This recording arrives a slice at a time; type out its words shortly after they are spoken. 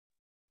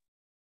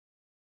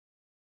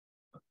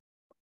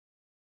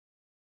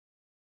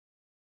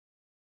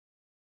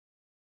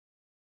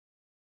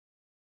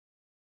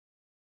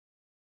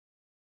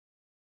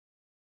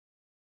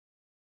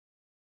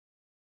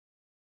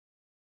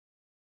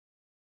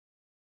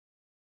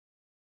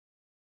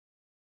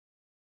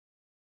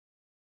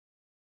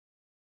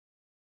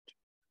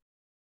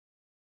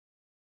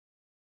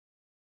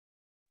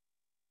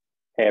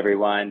Hey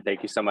everyone,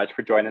 thank you so much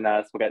for joining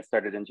us. We'll get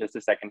started in just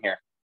a second here.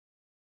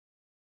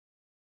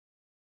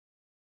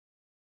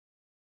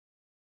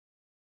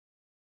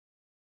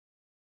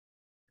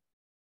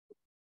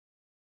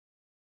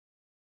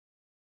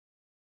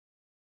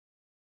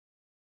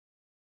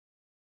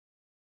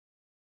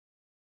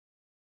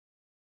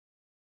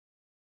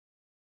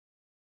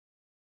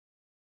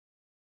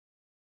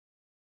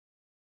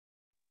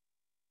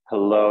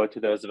 Hello to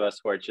those of us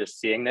who are just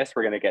seeing this.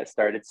 We're going to get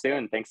started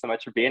soon. Thanks so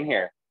much for being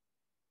here.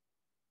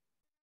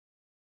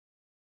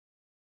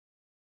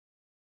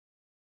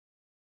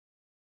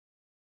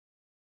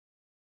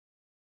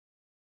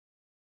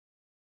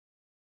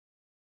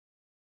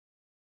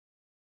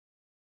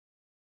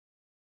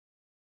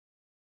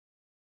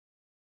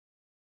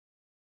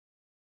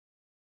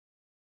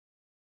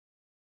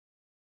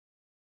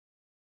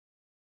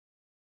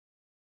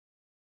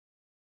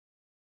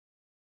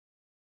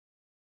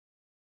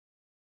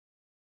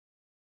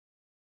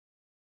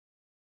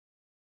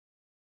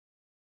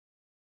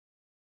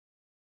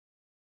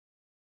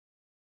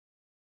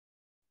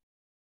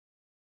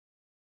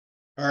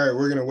 All right,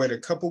 we're going to wait a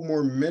couple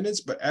more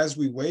minutes, but as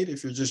we wait,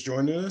 if you're just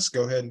joining us,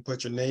 go ahead and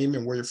put your name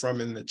and where you're from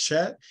in the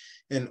chat.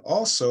 And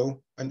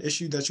also an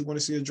issue that you want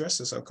to see addressed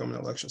this upcoming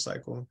election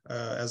cycle.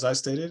 As I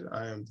stated,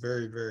 I am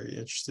very, very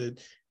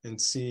interested in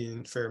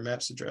seeing fair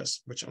maps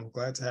addressed, which I'm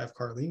glad to have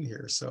Carlene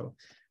here. So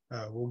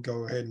we'll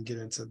go ahead and get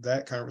into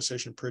that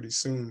conversation pretty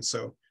soon.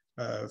 So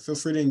feel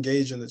free to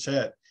engage in the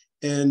chat.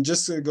 And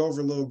just to go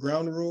over a little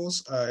ground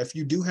rules, if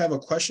you do have a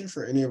question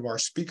for any of our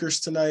speakers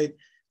tonight,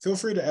 feel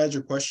free to add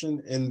your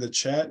question in the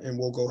chat and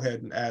we'll go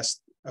ahead and ask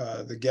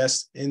the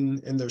guests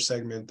in their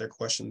segment their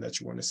question that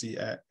you want to see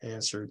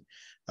answered.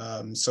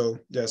 So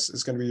yes,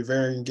 it's going to be a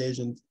very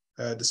engaging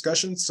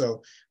discussion.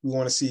 So we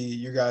want to see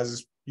you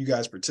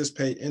guys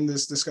participate in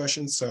this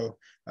discussion. So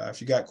if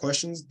you got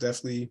questions,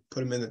 definitely put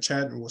them in the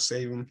chat and we'll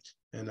save them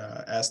and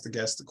ask the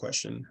guest the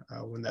question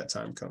when that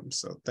time comes.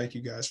 So thank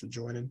you guys for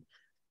joining.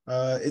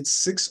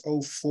 It's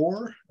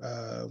 6:04.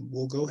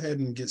 We'll go ahead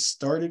and get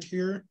started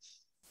here.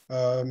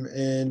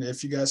 And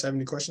if you guys have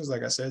any questions,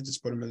 like I said,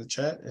 just put them in the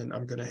chat and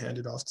I'm going to hand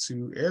it off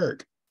to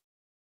Eric.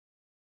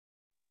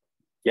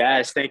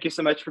 Yes, thank you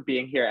so much for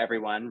being here,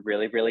 everyone.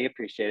 Really, really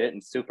appreciate it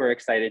and super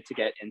excited to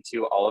get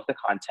into all of the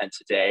content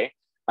today.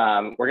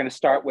 We're going to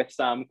start with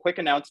some quick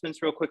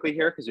announcements real quickly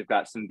here because we've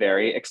got some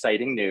very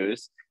exciting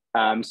news.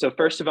 So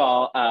first of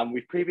all,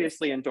 we've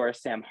previously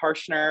endorsed Sam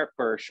Harshner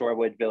for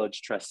Shorewood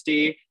Village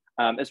trustee,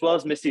 as well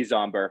as Missy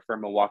Zomber for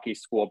Milwaukee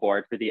School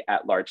Board for the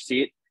at-large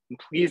seat. And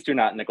please do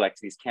not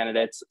neglect these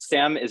candidates.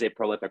 Sam is a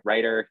prolific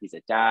writer. He's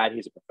a dad.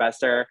 He's a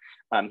professor.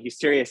 He's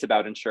serious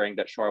about ensuring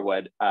that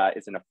Shorewood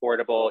is an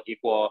affordable,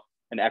 equal,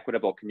 and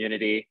equitable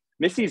community.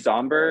 Missy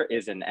Zomber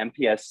is an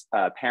MPS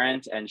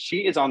parent, and she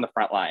is on the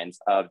front lines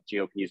of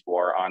GOP's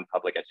war on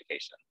public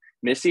education.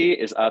 Missy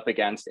is up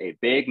against a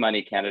big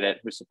money candidate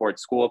who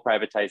supports school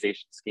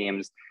privatization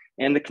schemes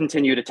and the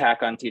continued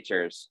attack on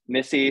teachers.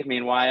 Missy,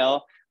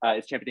 meanwhile,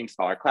 is championing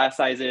smaller class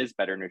sizes,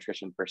 better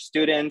nutrition for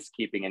students,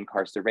 keeping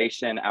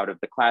incarceration out of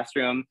the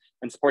classroom,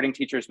 and supporting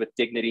teachers with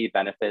dignity,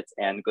 benefits,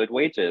 and good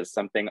wages,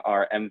 something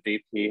our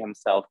MVP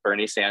himself,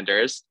 Bernie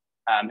Sanders,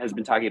 has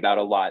been talking about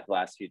a lot the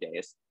last few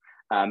days.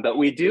 But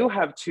we do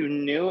have two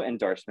new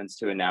endorsements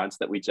to announce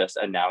that we just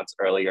announced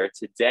earlier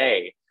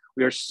today.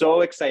 We are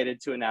so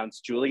excited to announce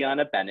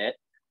Juliana Bennett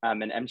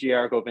and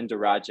MGR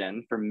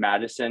Govindarajan for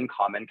Madison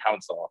Common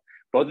Council.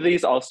 Both of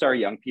these all-star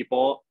young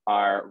people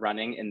are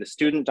running in the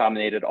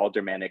student-dominated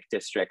aldermanic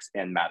districts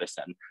in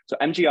Madison. So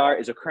MGR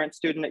is a current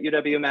student at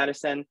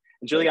UW-Madison,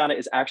 and Juliana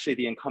is actually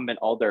the incumbent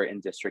alder in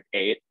District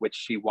 8, which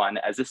she won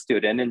as a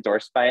student,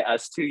 endorsed by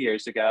us 2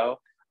 years ago.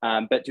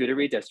 But due to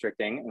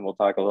redistricting, and we'll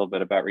talk a little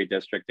bit about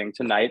redistricting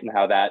tonight and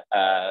how that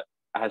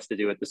has to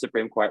do with the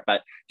Supreme Court,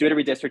 but due to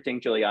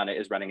redistricting, Juliana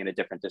is running in a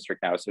different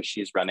district now. So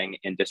she's running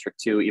in District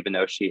 2, even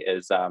though she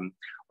is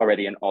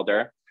already an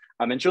alder.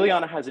 And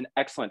Juliana has an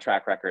excellent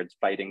track record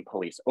fighting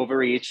police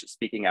overreach,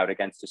 speaking out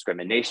against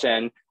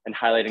discrimination, and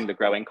highlighting the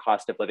growing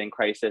cost of living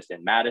crisis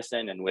in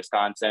Madison and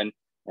Wisconsin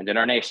and in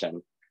our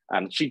nation.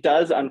 She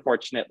does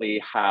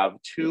unfortunately have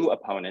two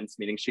opponents,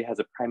 meaning she has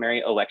a primary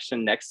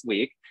election next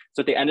week. So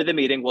at the end of the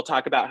meeting, we'll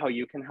talk about how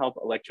you can help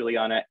elect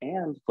Juliana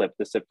and flip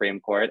the Supreme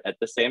Court at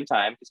the same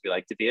time, because we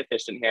like to be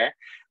efficient here.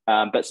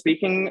 But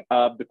speaking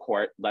of the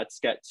court, let's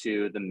get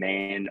to the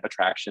main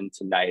attraction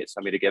tonight. So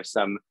I'm going to give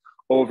some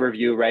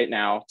overview right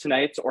now.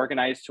 Tonight's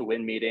Organized to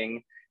Win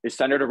meeting is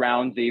centered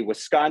around the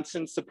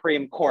Wisconsin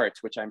Supreme Court,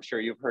 which I'm sure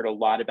you've heard a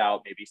lot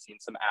about, maybe seen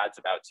some ads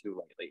about too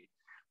lately.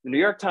 The New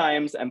York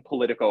Times and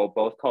Politico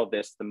both called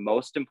this the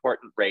most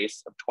important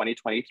race of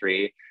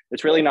 2023.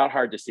 It's really not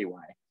hard to see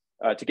why.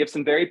 To give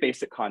some very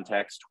basic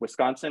context,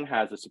 Wisconsin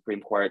has a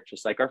Supreme Court,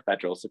 just like our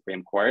federal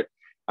Supreme Court,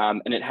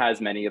 and it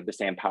has many of the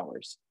same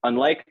powers.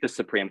 Unlike the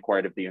Supreme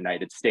Court of the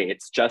United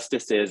States,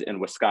 justices in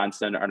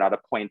Wisconsin are not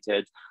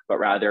appointed, but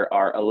rather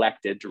are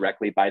elected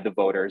directly by the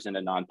voters in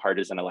a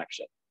nonpartisan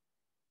election.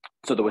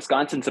 So the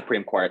Wisconsin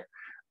Supreme Court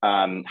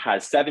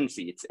has 7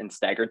 seats in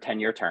staggered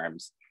 10-year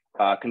terms,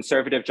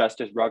 Conservative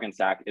Justice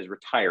Roggensack is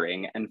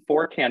retiring, and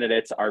 4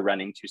 candidates are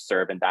running to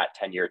serve in that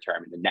 10-year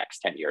term, in the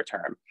next 10-year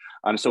term.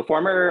 So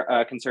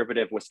former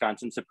conservative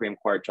Wisconsin Supreme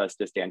Court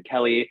Justice Dan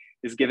Kelly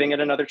is giving it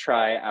another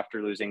try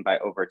after losing by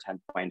over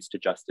 10 points to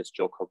Justice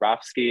Jill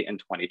Karofsky in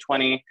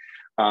 2020.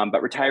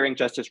 But retiring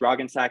Justice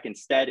Roggensack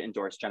instead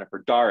endorsed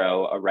Jennifer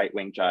Darrow, a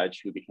right-wing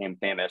judge who became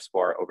famous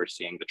for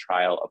overseeing the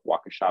trial of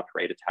Waukesha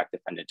parade attack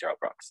defendant Darrell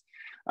Brooks.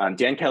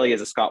 Dan Kelly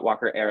is a Scott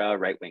Walker-era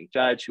right-wing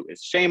judge who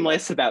is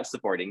shameless about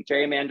supporting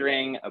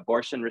gerrymandering,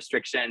 abortion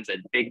restrictions,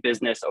 and big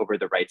business over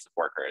the rights of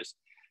workers.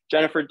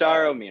 Jennifer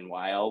Darrow,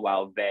 meanwhile,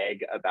 while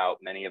vague about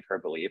many of her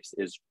beliefs,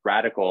 is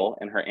radical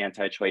in her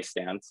anti-choice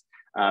stance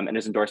and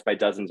is endorsed by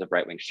dozens of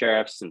right-wing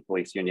sheriffs and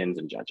police unions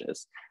and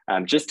judges.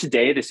 Just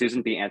today, the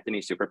Susan B.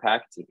 Anthony Super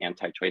PAC, it's an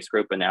anti-choice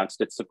group,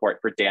 announced its support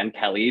for Dan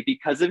Kelly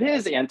because of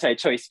his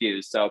anti-choice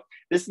views. So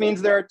this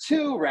means there are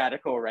 2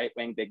 radical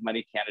right-wing big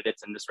money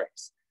candidates in this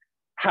race.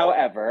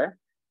 However,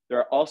 there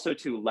are also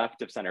 2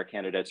 left of center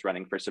candidates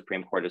running for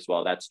Supreme Court as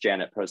well. That's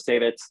Janet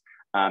Protasiewicz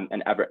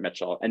and Everett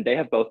Mitchell. And they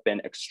have both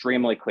been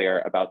extremely clear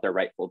about their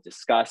rightful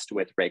disgust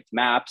with rigged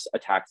maps,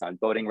 attacks on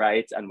voting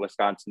rights, and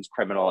Wisconsin's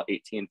criminal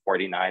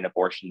 1849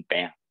 abortion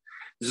ban.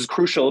 This is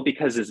crucial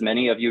because, as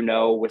many of you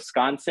know,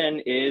 Wisconsin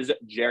is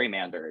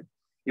gerrymandered.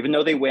 Even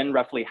though they win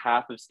roughly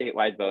half of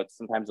statewide votes,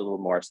 sometimes a little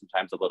more,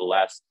 sometimes a little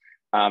less,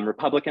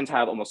 Republicans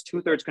have almost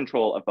 2/3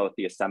 control of both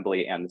the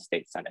Assembly and the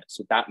state Senate.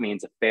 So that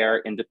means a fair,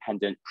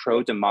 independent,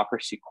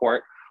 pro-democracy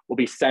court will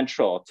be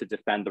central to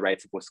defend the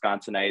rights of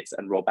Wisconsinites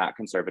and roll back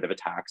conservative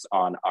attacks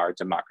on our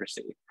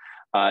democracy.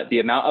 The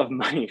amount of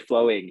money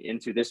flowing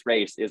into this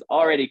race is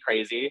already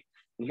crazy.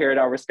 And here at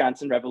our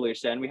Wisconsin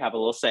Revolution, we have a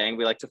little saying: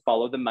 we like to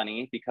follow the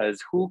money,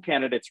 because who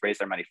candidates raise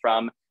their money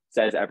from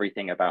says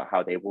everything about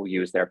how they will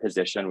use their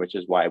position, which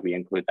is why we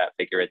include that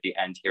figure at the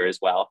end here as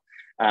well.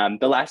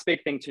 The last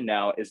big thing to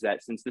know is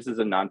that since this is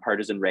a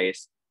nonpartisan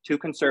race, 2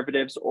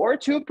 conservatives or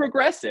 2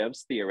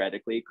 progressives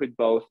theoretically could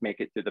both make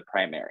it through the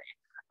primary,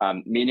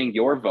 meaning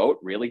your vote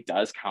really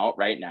does count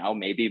right now,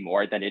 maybe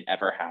more than it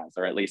ever has,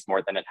 or at least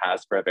more than it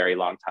has for a very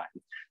long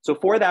time. So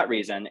for that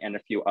reason and a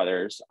few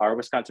others, our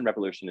Wisconsin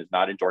Revolution is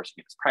not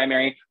endorsing this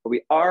primary, but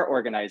we are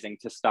organizing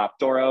to stop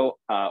Darrow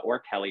or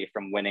Kelly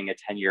from winning a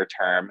 10-year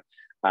term,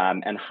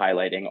 and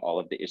highlighting all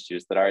of the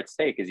issues that are at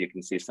stake, as you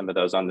can see some of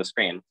those on the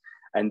screen.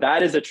 And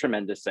that is a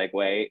tremendous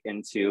segue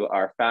into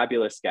our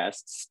fabulous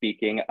guests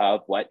speaking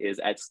of what is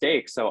at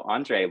stake. So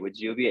Andre, would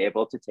you be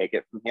able to take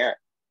it from here?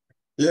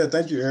 Yeah,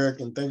 thank you, Eric,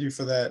 and thank you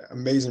for that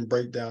amazing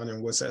breakdown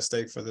and what's at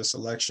stake for this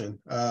election.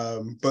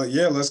 But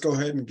yeah, let's go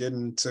ahead and get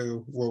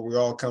into what we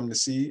all come to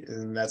see,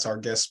 and that's our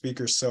guest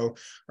speaker. So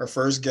our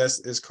first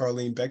guest is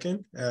Carleen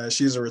Becken.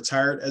 She is a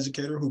retired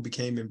educator who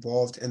became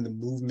involved in the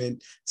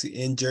movement to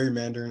end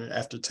gerrymandering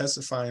after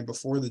testifying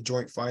before the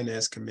Joint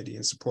Finance Committee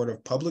in support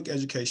of public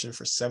education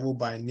for several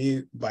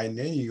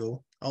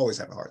biennial, I always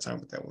have a hard time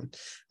with that one,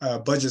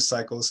 budget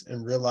cycles,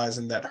 and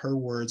realizing that her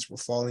words were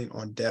falling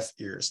on deaf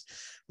ears.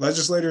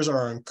 Legislators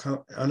are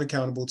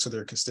unaccountable to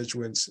their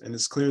constituents, and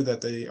it's clear that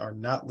they are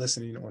not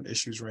listening on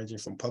issues ranging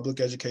from public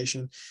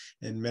education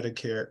and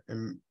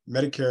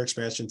Medicare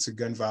expansion to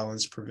gun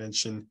violence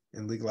prevention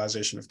and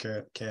legalization of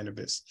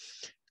cannabis.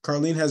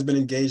 Carleen has been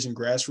engaged in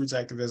grassroots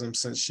activism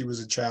since she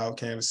was a child,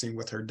 canvassing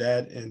with her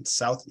dad in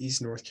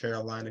Southeast North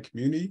Carolina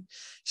community.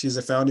 She is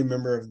a founding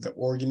member of the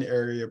Oregon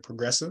Area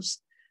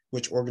Progressives,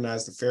 which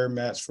organized the Fair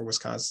Maps for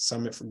Wisconsin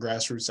Summit for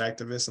Grassroots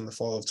Activists in the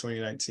fall of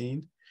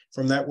 2019.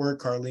 From that work,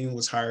 Carleen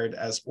was hired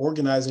as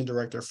organizing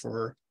director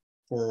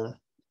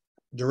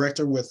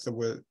with the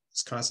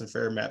Wisconsin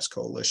Fair Maps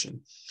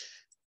Coalition.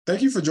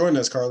 Thank you for joining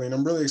us, Carleen.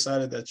 I'm really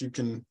excited that you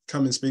can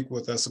come and speak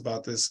with us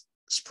about this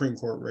Supreme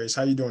Court race.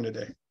 How are you doing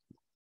today?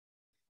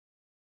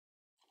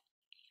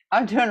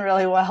 I'm doing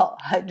really well.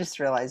 I just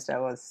realized I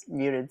was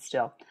muted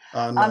still.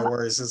 No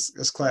worries.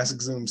 It's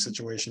classic Zoom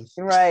situation.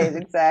 Right,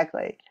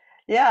 exactly.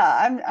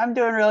 Yeah, I'm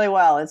doing really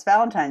well. It's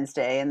Valentine's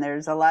Day, and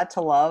there's a lot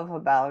to love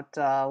about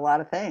a lot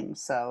of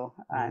things. So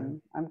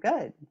I'm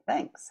good.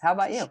 Thanks. How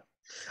about you?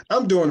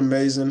 I'm doing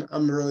amazing.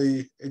 I'm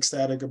really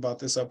ecstatic about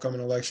this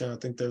upcoming election. I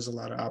think there's a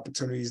lot of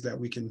opportunities that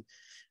we can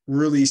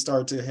really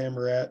start to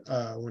hammer at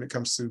when it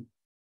comes to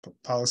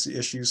policy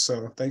issues.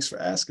 So thanks for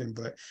asking.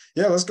 But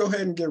yeah, let's go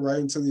ahead and get right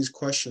into these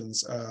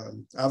questions.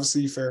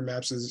 Obviously, Fair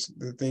Maps is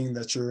the thing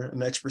that you're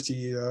an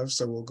expertise of.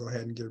 So we'll go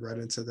ahead and get right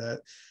into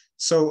that.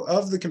 So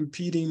of the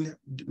competing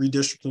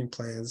redistricting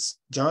plans,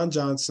 John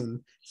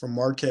Johnson from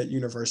Marquette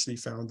University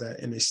found that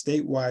in a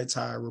statewide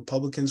tie,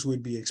 Republicans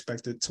would be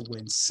expected to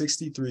win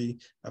 63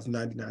 of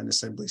 99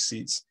 assembly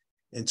seats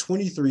and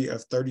 23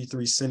 of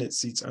 33 Senate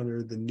seats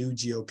under the new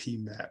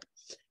GOP map,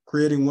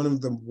 creating one of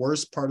the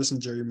worst partisan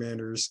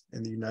gerrymanders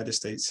in the United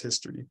States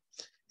history.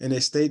 In a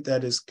state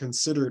that is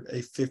considered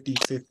a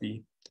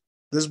 50-50,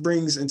 this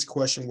brings into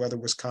question whether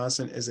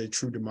Wisconsin is a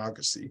true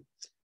democracy.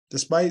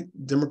 Despite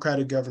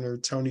Democratic Governor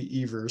Tony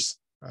Evers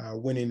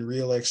winning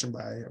re-election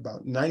by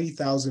about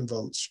 90,000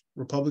 votes,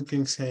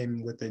 Republicans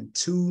came within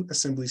 2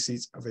 assembly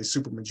seats of a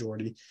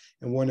supermajority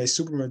and won a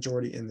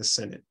supermajority in the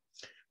Senate.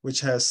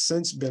 which has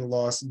since been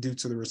lost due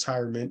to the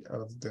retirement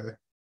of the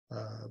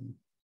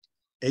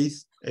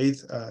eighth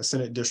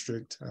Senate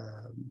District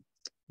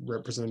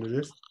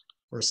representative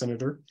or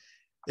senator.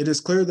 It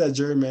is clear that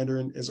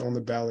gerrymandering is on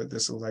the ballot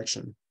this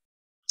election.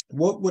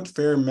 What would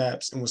fair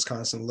maps in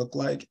Wisconsin look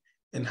like,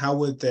 and how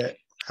would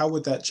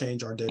that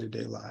change our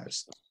day-to-day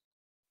lives?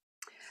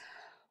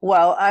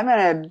 Well, I'm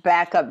going to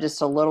back up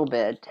just a little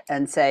bit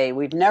and say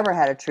we've never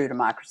had a true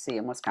democracy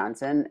in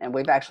Wisconsin, and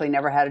we've actually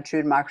never had a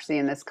true democracy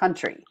in this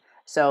country.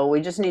 So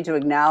we just need to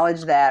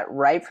acknowledge that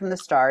right from the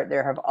start,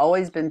 there have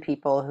always been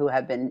people who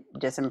have been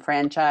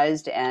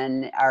disenfranchised,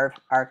 and our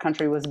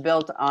country was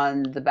built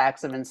on the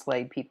backs of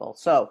enslaved people.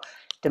 So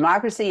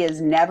democracy has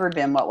never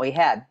been what we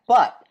had,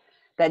 but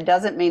that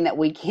doesn't mean that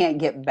we can't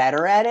get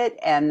better at it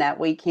and that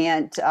we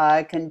can't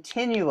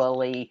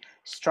continually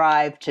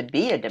strive to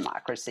be a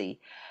democracy.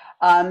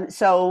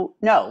 So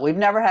no, we've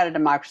never had a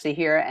democracy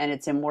here, and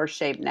it's in worse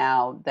shape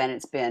now than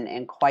it's been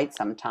in quite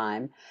some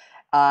time.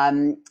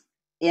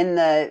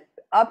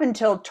 Up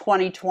until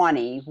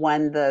 2020,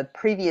 when the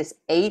previous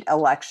 8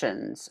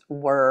 elections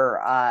were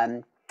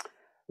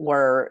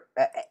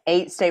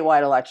 8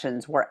 statewide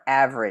elections were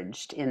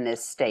averaged in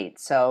this state.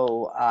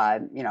 So,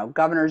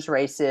 governor's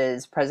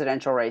races,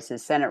 presidential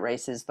races, Senate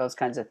races, those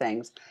kinds of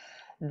things.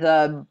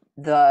 The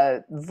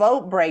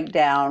vote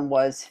breakdown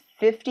was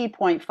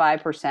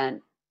 50.5%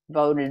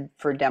 voted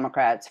for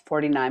Democrats,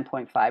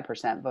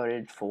 49.5%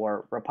 voted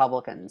for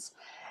Republicans.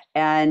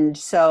 And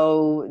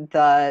so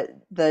the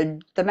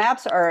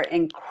maps are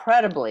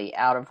incredibly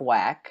out of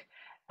whack.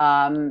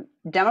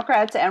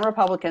 Democrats and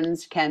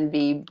Republicans can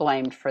be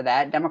blamed for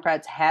that.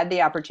 Democrats had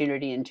the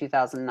opportunity in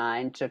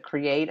 2009 to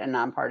create a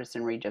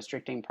nonpartisan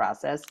redistricting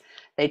process.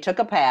 They took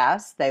a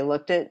pass. They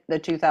looked at the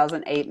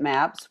 2008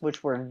 maps,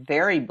 which were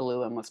very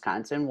blue in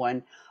Wisconsin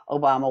when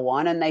Obama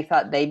won, and they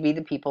thought they'd be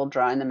the people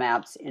drawing the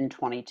maps in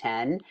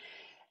 2010.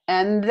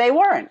 And they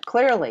weren't,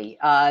 clearly.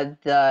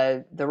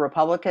 The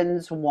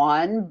Republicans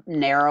won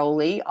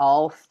narrowly,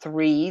 all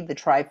 3, the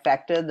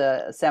trifecta,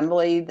 the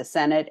Assembly, the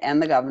Senate,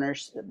 and the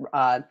governor's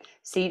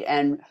seat.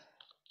 And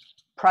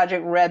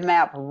Project Red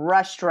Map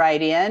rushed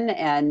right in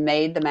and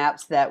made the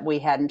maps that we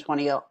had in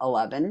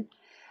 2011.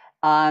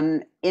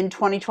 In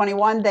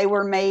 2021, they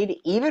were made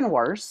even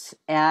worse.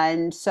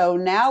 And so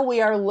now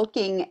we are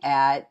looking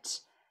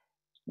at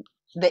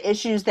the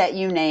issues that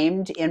you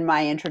named in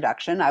my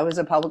introduction. I was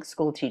a public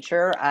school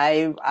teacher.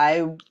 I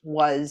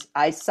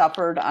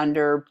suffered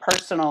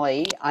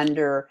personally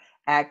under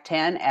Act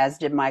 10, as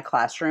did my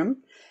classroom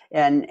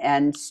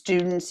and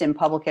students in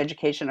public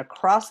education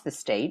across the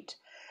state.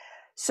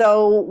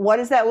 So what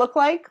does that look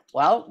like?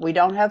 Well, we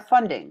don't have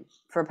funding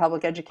for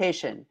public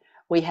education.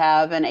 We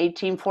have an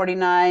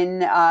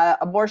 1849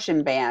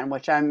 abortion ban,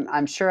 which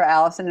I'm sure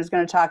Allison is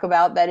going to talk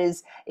about. That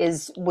is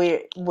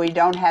we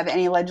don't have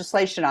any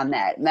legislation on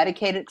that.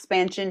 Medicaid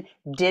expansion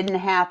didn't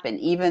happen,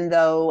 even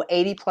though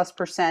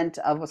 80+%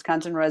 of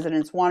Wisconsin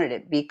residents wanted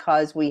it,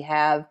 because we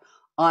have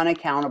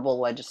unaccountable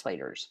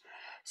legislators.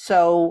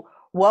 So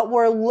what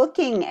we're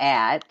looking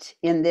at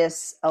in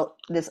this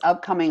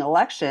upcoming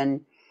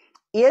election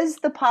is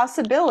the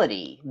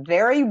possibility,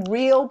 very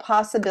real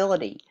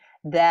possibility,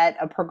 that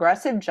a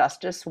progressive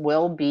justice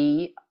will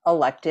be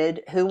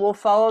elected who will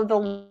follow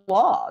the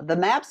law. The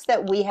maps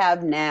that we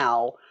have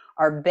now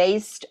are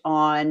based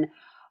on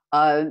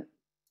an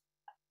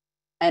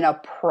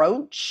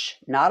approach,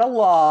 not a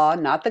law,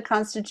 not the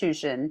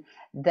Constitution,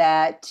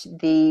 that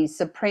the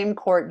Supreme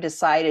Court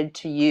decided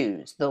to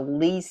use, the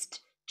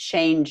least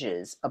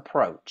changes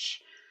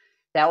approach.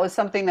 That was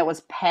something that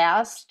was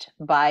passed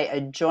by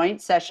a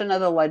joint session of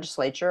the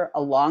legislature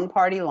along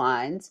party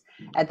lines.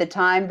 At the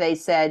time, they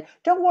said,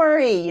 don't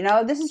worry,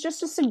 this is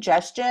just a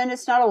suggestion.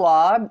 It's not a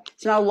law.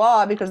 It's not a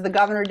law because the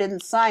governor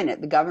didn't sign it.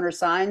 The governor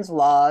signs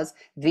laws,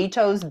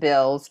 vetoes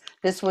bills.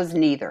 This was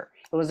neither.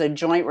 It was a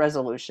joint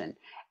resolution.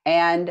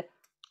 And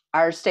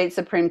our state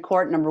Supreme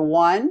Court, number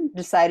 1,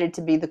 decided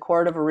to be the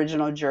court of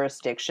original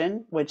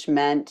jurisdiction, which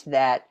meant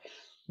that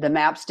the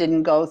maps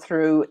didn't go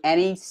through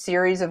any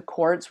series of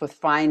courts with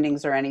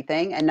findings or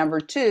anything. And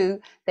number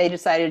 2, they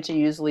decided to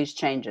use least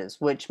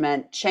changes, which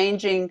meant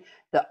changing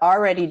the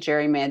already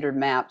gerrymandered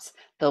maps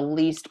the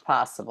least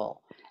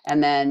possible.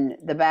 And then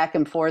the back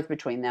and forth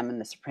between them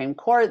and the Supreme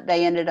Court,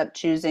 they ended up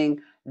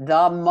choosing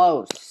the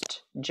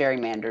most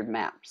gerrymandered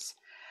maps.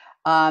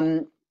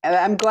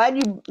 I'm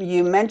glad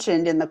you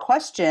mentioned in the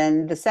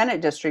question the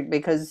Senate district,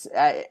 because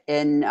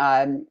in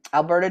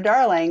Alberta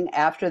Darling,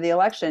 after the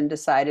election,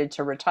 decided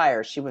to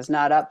retire. She was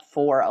not up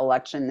for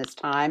election this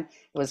time.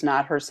 It was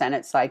not her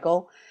Senate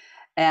cycle.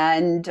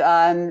 And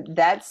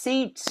that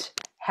seat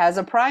has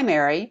a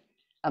primary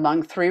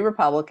among 3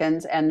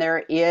 Republicans, and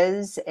there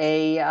is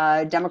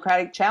a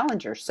Democratic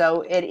challenger.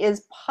 So it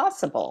is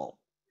possible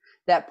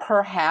that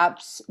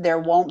perhaps there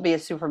won't be a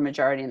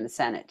supermajority in the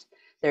Senate.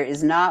 There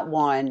is not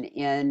one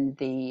in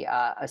the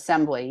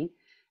Assembly.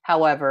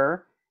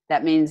 However,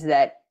 that means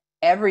that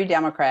every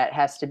Democrat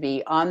has to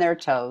be on their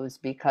toes,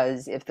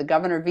 because if the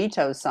governor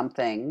vetoes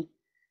something,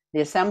 the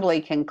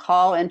Assembly can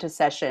call into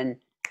session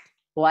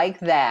like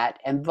that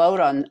and vote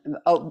on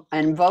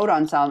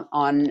some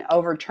on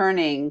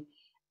overturning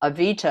a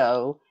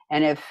veto.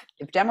 And if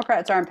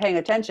Democrats aren't paying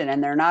attention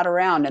and they're not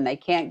around and they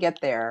can't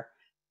get there,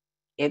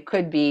 it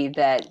could be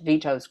that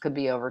vetoes could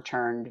be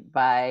overturned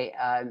by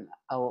an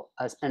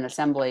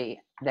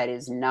assembly that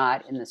is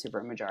not in the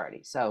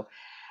supermajority. So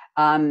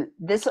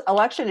this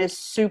election is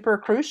super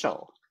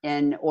crucial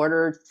in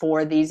order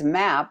for these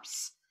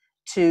maps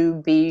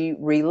to be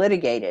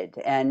relitigated.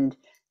 And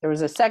there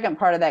was a second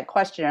part of that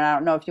question, and I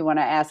don't know if you want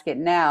to ask it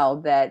now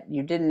that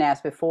you didn't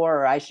ask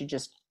before, or I should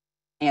just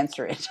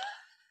answer it.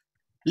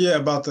 Yeah,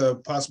 about the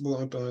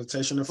possible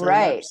implementation of fair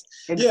Right, maps.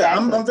 exactly. Yeah,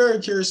 I'm very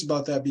curious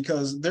about that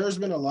because there's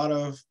been a lot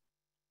of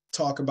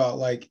talk about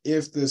like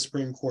if the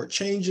Supreme Court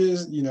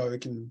changes,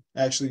 it can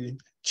actually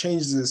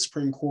change the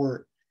Supreme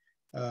Court,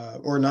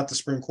 or not the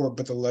Supreme Court,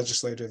 but the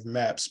legislative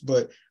maps.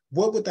 But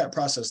what would that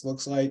process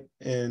look like,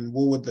 and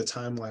what would the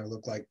timeline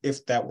look like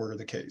if that were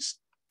the case?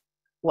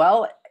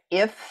 Well,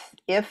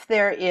 if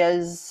there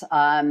is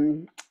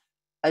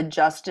a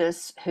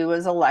justice who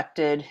is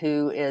elected,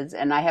 who is,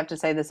 and I have to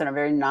say this in a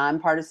very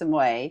nonpartisan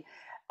way,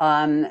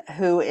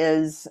 who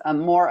is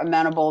more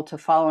amenable to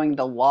following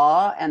the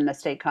law and the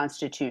state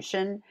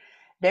constitution,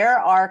 there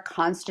are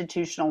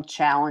constitutional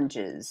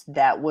challenges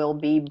that will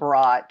be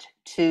brought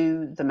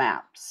to the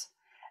maps.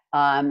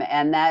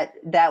 And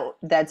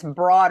that's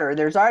broader.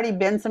 There's already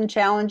been some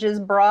challenges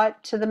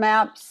brought to the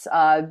maps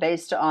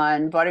based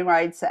on Voting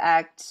Rights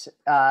Act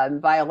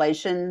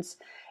violations,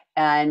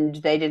 and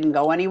they didn't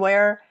go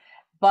anywhere.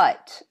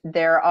 But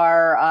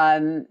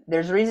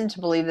there's reason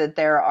to believe that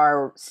there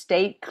are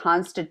state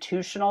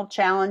constitutional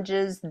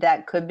challenges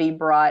that could be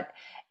brought,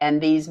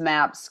 and these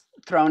maps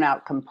thrown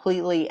out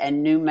completely,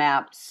 and new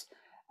maps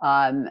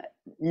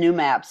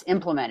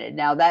implemented.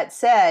 Now that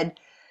said,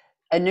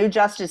 a new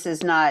justice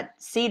is not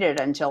seated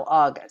until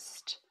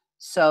August.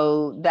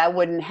 So that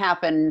wouldn't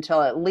happen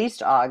until at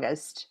least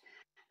August.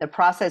 The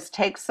process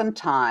takes some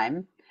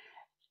time.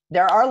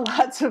 There are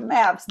lots of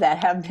maps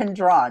that have been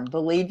drawn.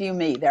 Believe you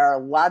me, there are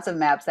lots of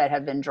maps that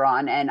have been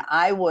drawn. And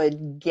I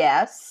would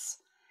guess,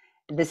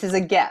 this is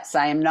a guess,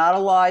 I am not a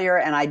lawyer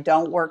and I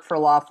don't work for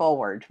Law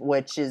Forward,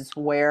 which is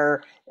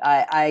where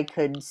I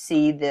could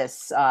see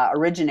this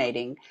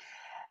originating.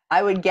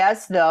 I would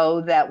guess,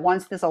 though, that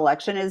once this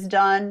election is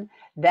done,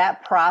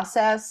 that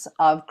process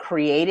of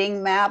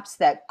creating maps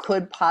that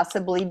could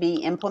possibly be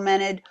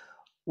implemented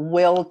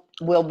will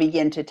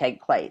begin to take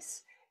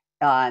place,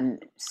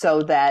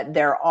 so that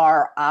there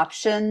are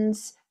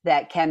options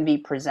that can be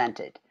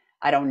presented.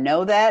 I don't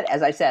know that.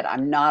 As I said,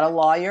 I'm not a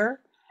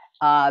lawyer,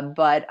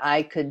 but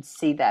I could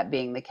see that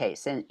being the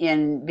case.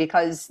 And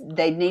because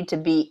they need to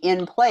be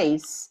in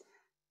place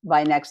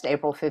by next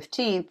April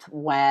 15th,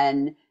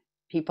 when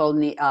people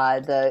need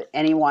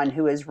anyone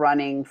who is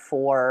running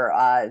for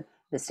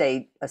the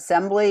state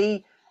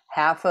assembly,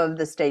 half of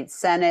the state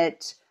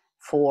senate,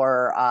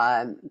 for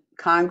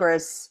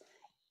Congress.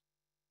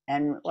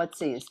 And let's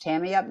see, is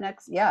Tammy up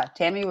next? Yeah,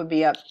 Tammy would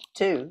be up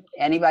too.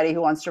 Anybody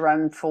who wants to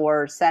run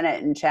for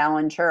Senate and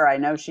challenge her, I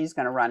know she's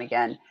going to run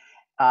again.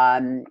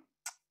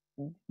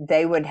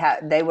 They would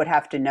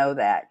have to know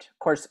that. Of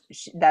course,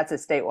 that's a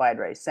statewide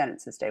race.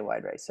 Senate's a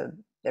statewide race, so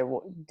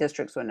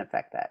districts wouldn't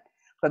affect that.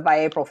 But by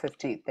April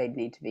 15th, they'd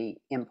need to be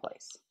in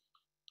place.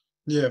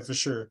 Yeah, for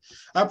sure.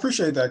 I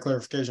appreciate that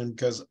clarification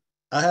because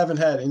I haven't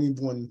had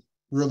anyone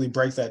really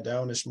break that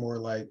down. It's more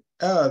like,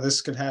 oh,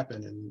 this could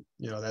happen, and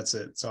that's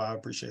it. So I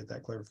appreciate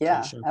that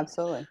clarification. Yeah,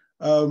 absolutely.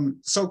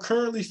 So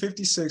currently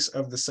 56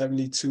 of the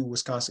 72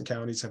 Wisconsin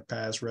counties have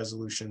passed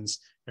resolutions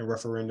and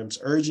referendums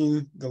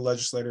urging the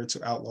legislature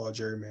to outlaw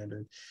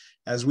gerrymandering.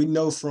 As we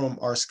know from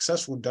our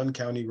successful Dunn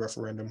County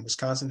referendum,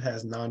 Wisconsin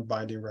has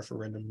non-binding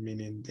referendum,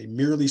 meaning they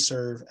merely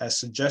serve as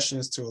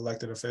suggestions to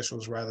elected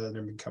officials rather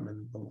than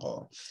becoming the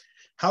law.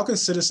 How can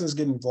citizens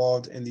get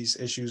involved in these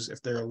issues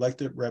if their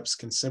elected reps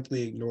can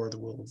simply ignore the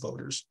will of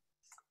voters?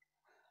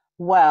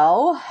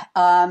 Well,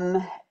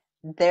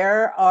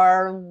 there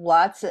are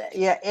lots of,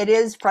 it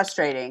is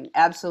frustrating,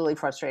 absolutely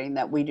frustrating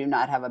that we do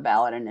not have a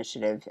ballot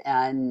initiative.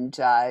 And,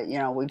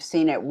 we've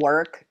seen it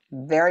work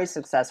very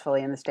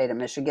successfully in the state of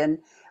Michigan,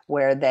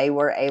 where they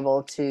were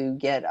able to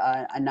get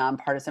a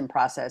nonpartisan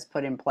process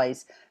put in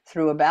place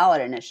through a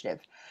ballot initiative.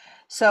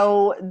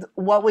 So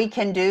what we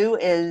can do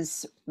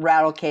is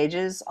rattle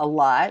cages a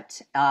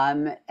lot.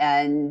 And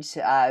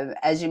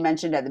as you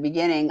mentioned at the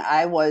beginning,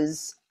 I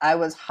was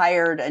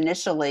hired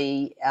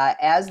initially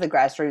as the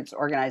grassroots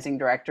organizing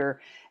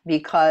director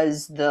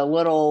because the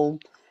little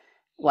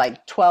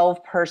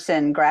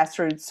 12-person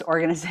grassroots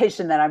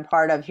organization that I'm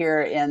part of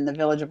here in the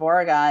Village of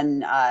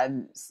Oregon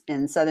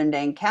in Southern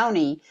Dane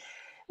County,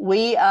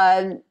 we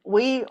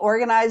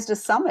organized a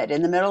summit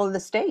in the middle of the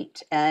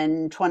state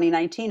in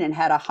 2019 and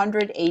had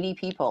 180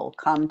 people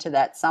come to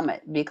that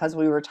summit because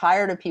we were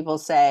tired of people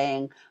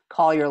saying,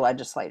 call your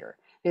legislator,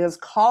 because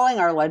calling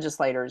our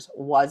legislators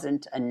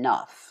wasn't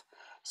enough.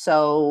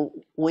 So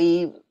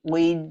we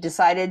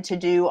decided to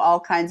do all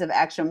kinds of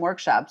action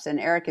workshops. And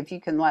Eric, if you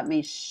can let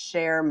me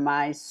share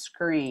my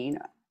screen,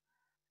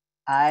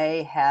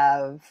 I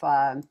have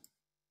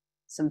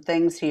some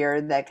things here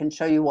that can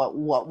show you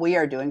what we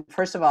are doing.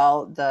 First of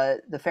all,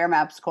 the Fair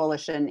Maps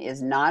Coalition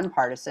is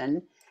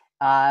nonpartisan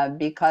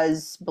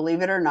because,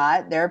 believe it or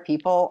not, there are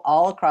people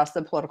all across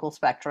the political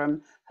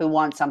spectrum who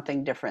want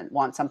something different,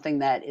 want something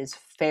that is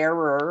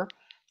fairer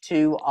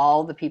to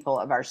all the people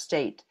of our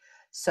state.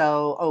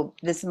 So,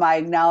 this is my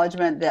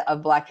acknowledgement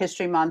of Black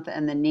History Month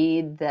and the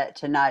need that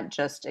to not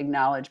just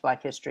acknowledge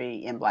Black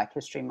history in Black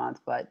History Month,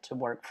 but to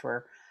work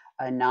for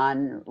a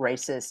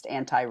non-racist,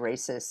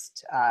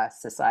 anti-racist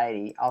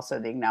society. Also,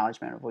 the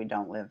acknowledgement of we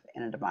don't live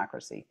in a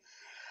democracy.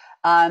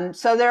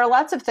 So there are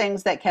lots of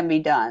things that can be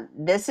done.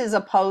 This is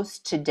a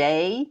post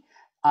today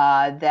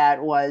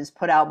that was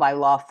put out by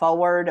Law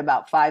Forward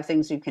about 5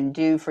 things you can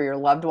do for your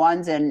loved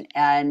ones, and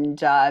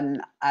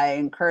I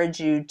encourage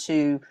you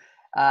to.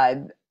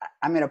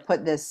 I'm going to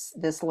put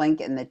this link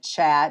in the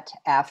chat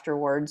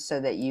afterwards so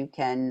that you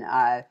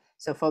can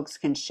so folks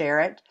can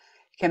share it.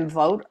 You can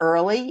vote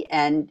early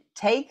and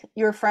take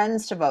your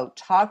friends to vote.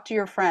 Talk to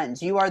your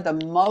friends. You are the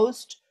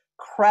most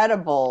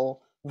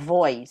credible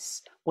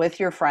voice with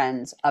your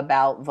friends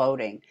about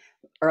voting.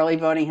 Early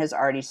voting has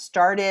already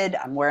started.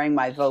 I'm wearing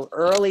my Vote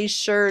Early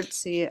shirt.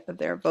 See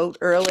there, Vote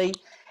Early.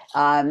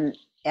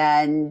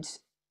 And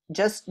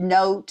just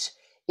note,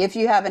 if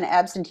you have an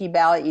absentee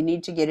ballot, you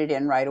need to get it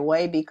in right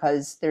away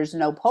because there's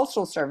no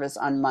postal service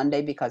on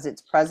Monday because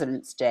it's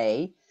President's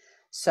Day.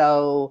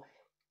 So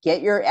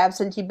get your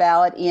absentee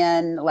ballot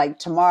in, like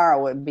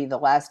tomorrow would be the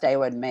last day I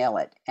would mail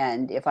it.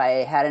 And if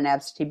I had an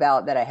absentee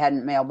ballot that I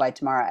hadn't mailed by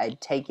tomorrow, I'd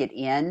take it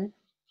in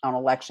on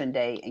Election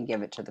Day and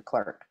give it to the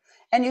clerk.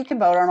 And you can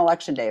vote on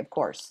Election Day, of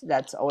course.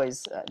 That's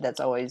always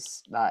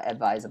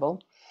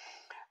advisable.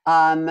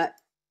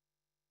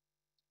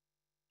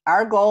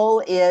 Our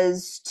goal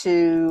is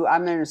to,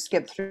 I'm going to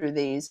skip through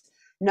these,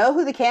 know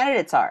who the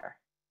candidates are.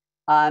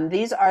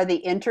 These are the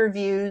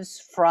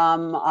interviews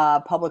from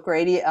public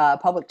radio,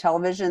 public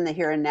television, the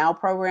Here and Now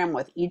program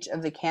with each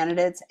of the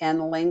candidates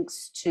and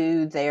links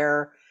to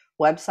their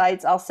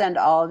websites. I'll send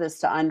all of this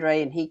to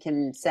Andre and he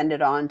can send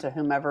it on to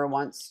whomever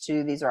wants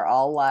to. These are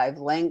all live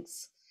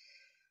links.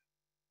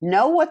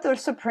 Know what the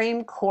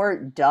Supreme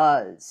Court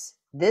does.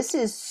 This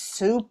is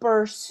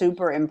super,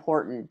 super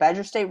important.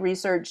 Badger State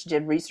Research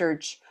did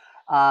research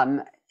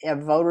of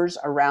voters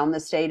around the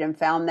state and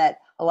found that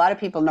a lot of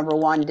people, number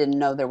one, didn't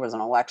know there was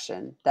an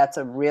election. That's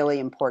a really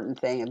important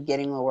thing of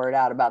getting the word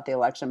out about the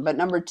election. But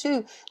number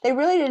two, they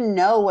really didn't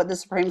know what the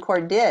Supreme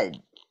Court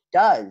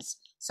does.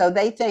 So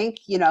they think,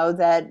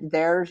 that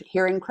they're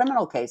hearing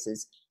criminal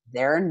cases.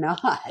 They're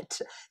not.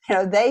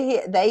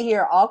 They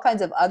hear all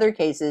kinds of other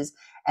cases.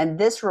 And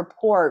this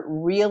report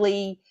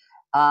really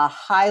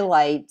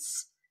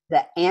highlights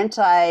the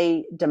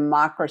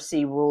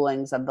anti-democracy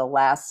rulings of the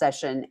last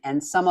session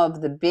and some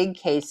of the big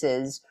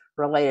cases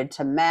related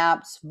to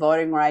maps,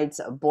 voting rights,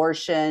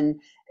 abortion,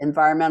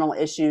 environmental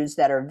issues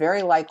that are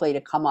very likely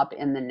to come up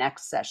in the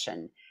next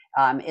session.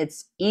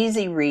 It's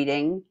easy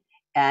reading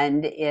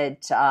and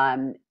it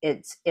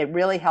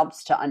really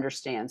helps to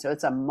understand. So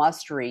it's a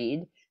must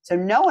read. So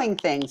knowing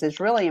things is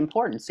really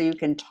important so you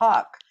can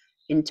talk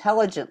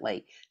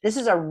intelligently. This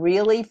is a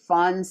really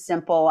fun,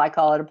 simple, I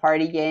call it a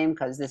party game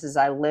because this is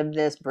I live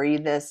this,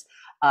 breathe this,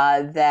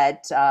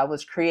 that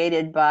was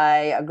created by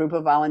a group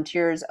of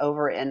volunteers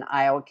over in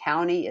Iowa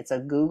County. It's a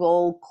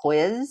Google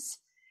quiz.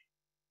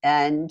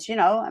 And,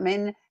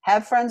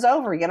 have friends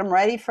over, get them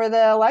ready for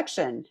the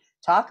election.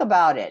 Talk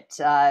about it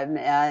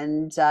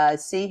and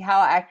see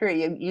how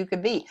accurate you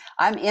could be.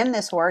 I'm in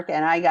this work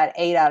and I got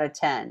 8 out of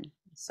 10.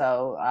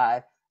 So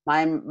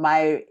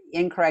my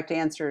incorrect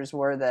answers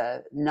were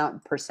the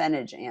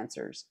percentage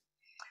answers.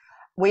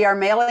 We are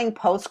mailing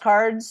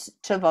postcards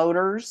to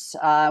voters.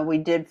 We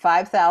did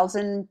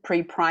 5,000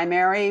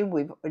 pre-primary.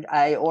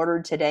 I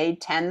ordered today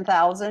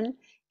 10,000. If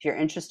you're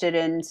interested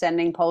in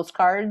sending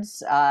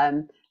postcards,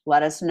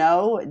 let us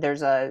know.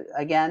 There's a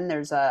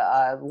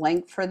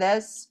link for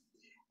this.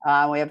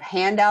 We have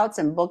handouts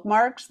and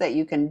bookmarks that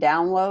you can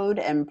download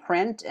and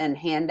print and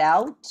hand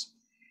out.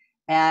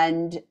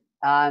 And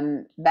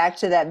back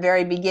to that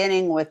very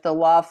beginning with the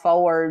Law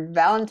Forward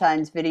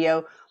Valentine's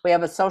video, we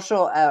have a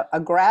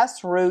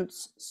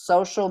grassroots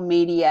social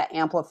media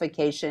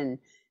amplification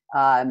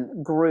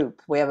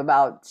group. We have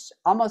about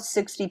almost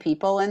 60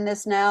 people in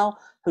this now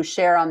who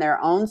share on their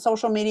own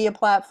social media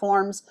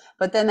platforms,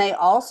 but then they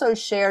also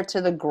share to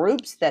the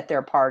groups that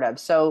they're part of.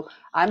 So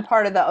I'm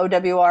part of the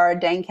OWR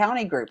Dane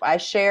County group. I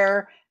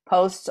share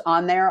posts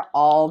on there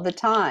all the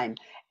time,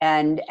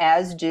 and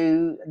as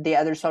do the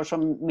other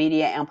social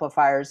media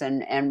amplifiers.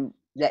 And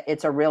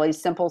it's a really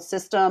simple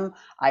system.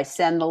 I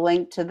send the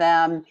link to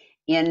them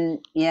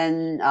in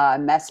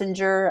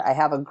Messenger. I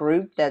have a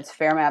group that's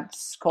Fair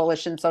Maps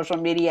Coalition Social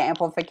Media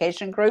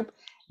Amplification Group.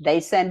 they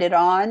send it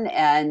on,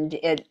 and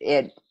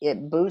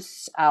it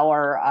boosts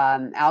our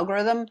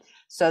algorithm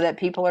so that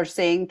people are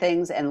seeing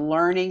things and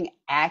learning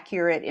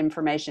accurate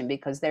information,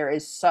 because there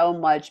is so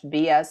much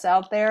BS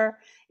out there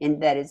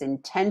that is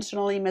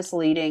intentionally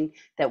misleading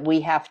that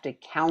we have to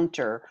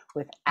counter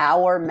with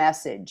our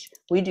message.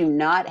 We do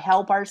not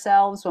help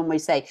ourselves when we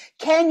say,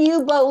 "Can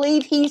you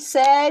believe he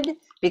said?"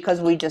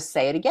 Because we just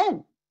say it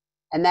again.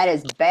 And that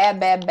is bad,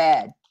 bad,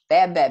 bad,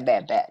 bad, bad,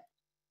 bad, bad.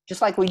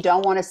 Just like we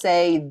don't want to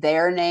say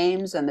their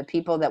names and the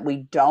people that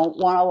we don't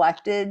want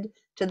elected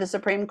to the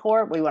Supreme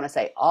Court, we want to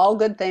say all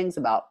good things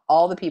about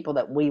all the people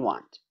that we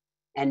want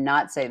and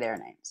not say their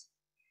names.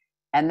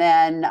 And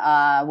then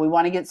we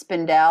want to get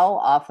Spindell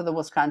off of the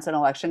Wisconsin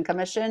Election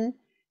Commission.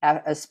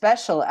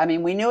 Especially, I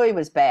mean, we knew he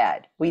was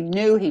bad. We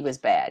knew he was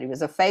bad. He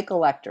was a fake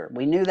elector.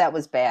 We knew that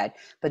was bad.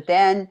 But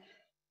then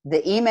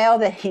the email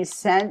that he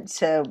sent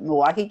to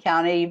Milwaukee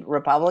County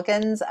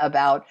Republicans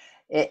about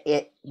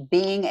it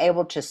being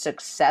able to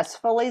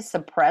successfully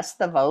suppress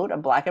the vote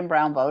of Black and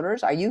brown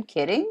voters. Are you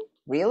kidding?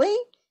 Really?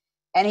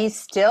 And he's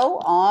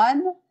still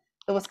on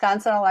the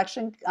Wisconsin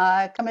Election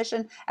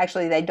Commission.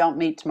 Actually, they don't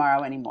meet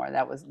tomorrow anymore.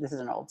 This is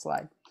an old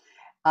slide.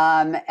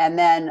 And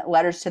then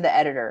letters to the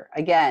editor.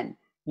 Again,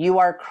 you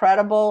are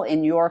credible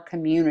in your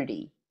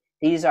community.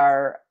 These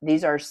are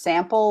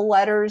sample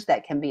letters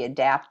that can be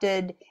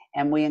adapted,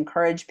 and we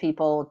encourage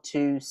people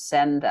to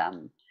send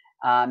them.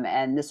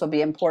 And this will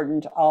be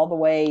important all the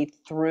way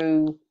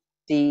through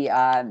the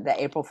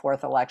April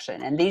 4th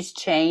election. And these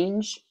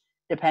change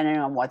depending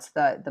on what's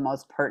the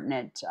most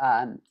pertinent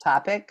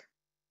topic.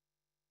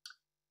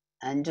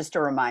 And just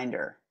a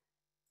reminder,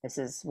 this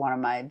is one of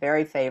my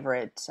very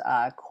favorite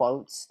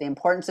quotes. The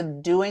importance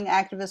of doing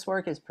activist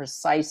work is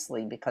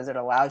precisely because it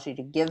allows you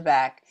to give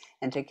back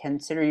and to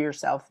consider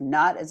yourself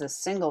not as a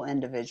single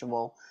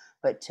individual,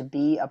 but to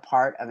be a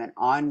part of an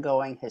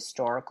ongoing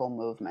historical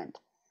movement.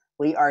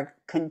 We are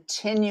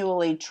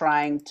continually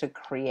trying to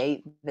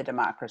create the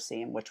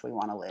democracy in which we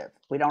want to live.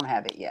 We don't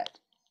have it yet.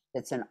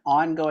 It's an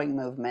ongoing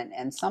movement,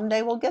 and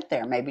someday we'll get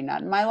there. Maybe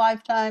not in my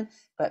lifetime,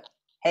 but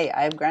hey,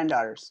 I have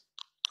granddaughters.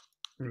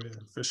 Yeah,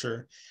 for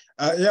sure.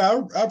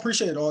 I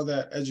appreciate all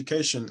that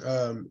education.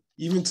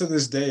 Even to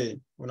this day,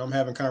 when I'm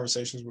having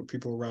conversations with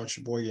people around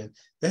Sheboygan,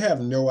 they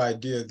have no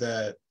idea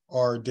that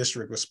our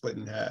district was split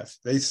in half.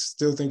 They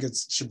still think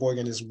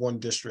Sheboygan is one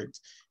district,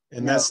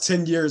 and that's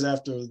 10 years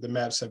after the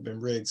maps have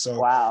been rigged. So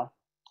wow.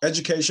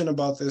 Education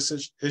about this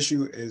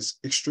issue is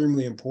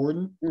extremely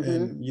important,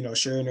 and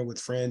sharing it with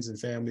friends and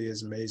family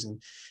is amazing.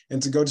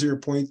 And to go to your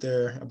point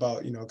there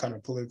about kind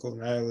of political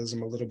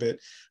nihilism a little bit,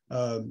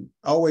 I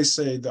always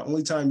say the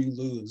only time you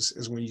lose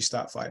is when you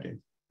stop fighting,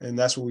 and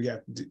that's what we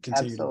have to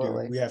continue to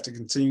do. We have to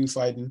continue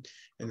fighting,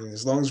 and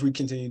as long as we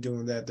continue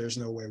doing that, there's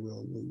no way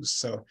we'll lose.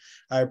 So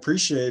I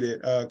appreciate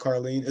it,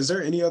 Carlene. Is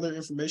there any other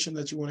information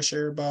that you want to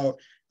share about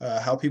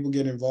how people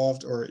get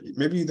involved, or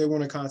maybe they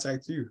want to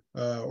contact you?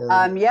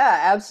 Yeah,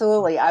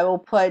 absolutely. I will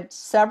put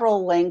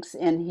several links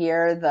in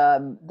here,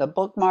 the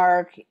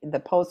bookmark, the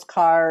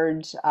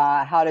postcard,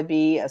 how to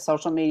be a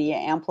social media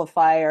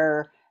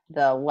amplifier,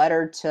 the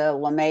letter to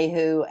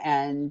LeMahieu,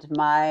 and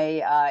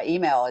my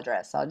email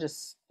address. I'll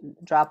just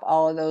drop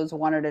all of those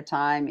one at a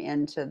time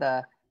into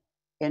the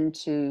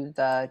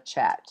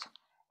chat.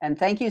 And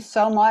thank you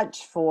so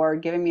much for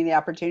giving me the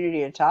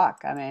opportunity to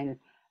talk. I mean,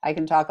 I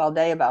can talk all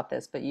day about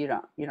this, but you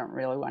don't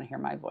really want to hear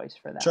my voice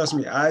for that. Trust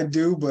me, I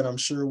do, but I'm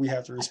sure we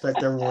have to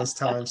respect everyone's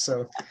time.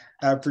 So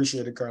I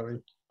appreciate it,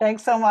 Carlene.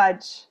 Thanks so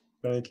much.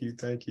 Thank you.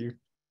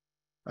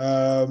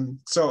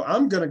 So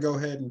I'm going to go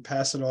ahead and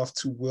pass it off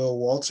to Will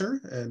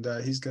Walter, and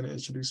he's going to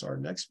introduce our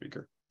next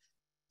speaker.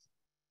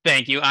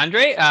 Thank you,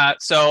 Andre.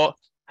 So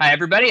hi,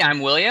 everybody. I'm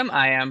William.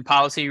 I am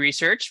policy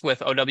research with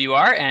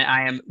OWR, and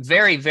I am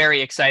very,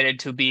 very excited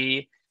to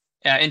be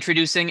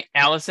introducing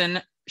Allison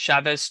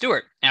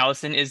Chavez-Stewart.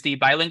 Allison is the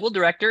bilingual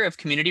director of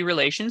community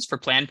relations for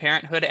Planned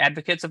Parenthood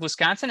Advocates of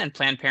Wisconsin and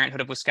Planned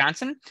Parenthood of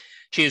Wisconsin.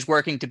 She is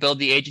working to build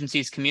the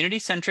agency's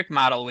community-centric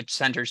model, which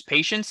centers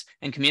patients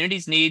and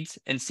communities' needs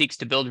and seeks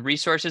to build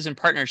resources and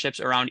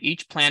partnerships around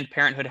each Planned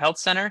Parenthood health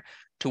center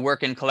to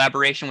work in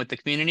collaboration with the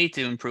community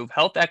to improve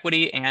health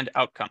equity and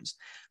outcomes.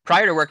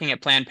 Prior to working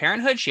at Planned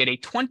Parenthood, she had a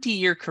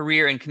 20-year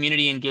career in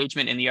community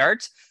engagement in the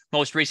arts,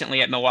 most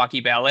recently at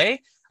Milwaukee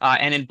Ballet.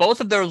 And in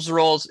both of those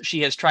roles, she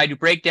has tried to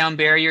break down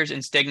barriers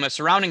and stigma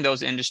surrounding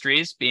those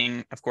industries,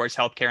 being, of course,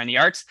 healthcare and the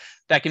arts,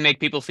 that can make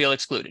people feel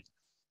excluded.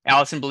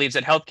 Allison believes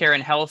that healthcare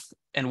and health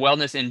and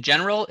wellness in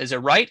general is a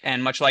right,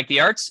 and much like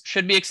the arts,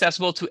 should be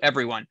accessible to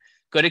everyone.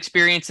 Good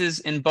experiences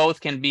in both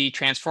can be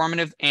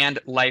transformative and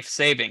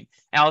life-saving.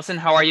 Allison,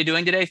 how are you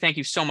doing today? Thank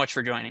you so much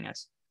for joining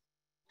us.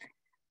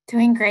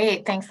 Doing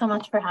great. Thanks so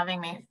much for having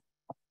me.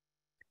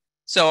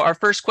 So our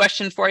first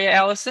question for you,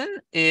 Allison,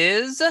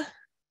 is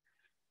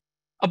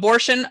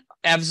abortion,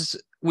 as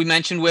we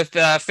mentioned with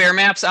Fair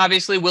Maps,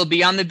 obviously will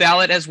be on the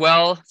ballot as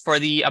well for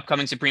the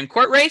upcoming Supreme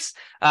Court race,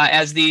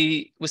 as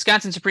the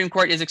Wisconsin Supreme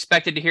Court is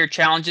expected to hear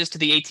challenges to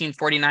the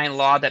 1849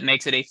 law that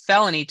makes it a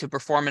felony to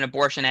perform an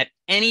abortion at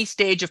any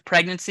stage of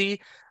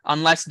pregnancy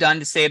unless done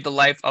to save the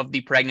life of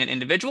the pregnant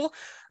individual.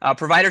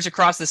 Providers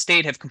across the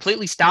state have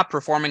completely stopped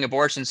performing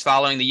abortions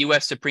following the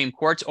U.S. Supreme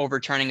Court's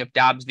overturning of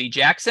Dobbs v.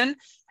 Jackson.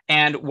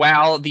 And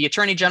while the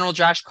Attorney General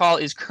Josh Kaul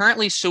is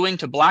currently suing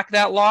to block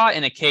that law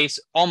in a case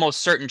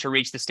almost certain to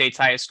reach the state's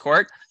highest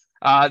court,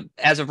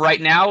 as of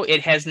right now,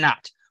 it has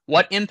not.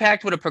 What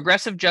impact would a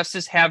progressive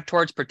justice have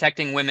towards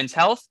protecting women's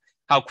health?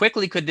 How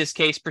quickly could this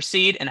case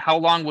proceed? And how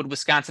long would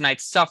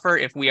Wisconsinites suffer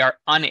if we are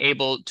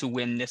unable to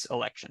win this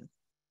election?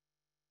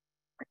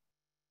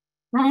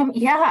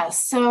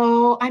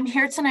 So I'm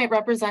here tonight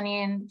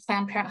representing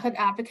Planned Parenthood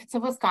Advocates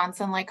of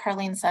Wisconsin. Like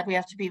Carlene said, we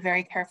have to be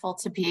very careful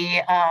to be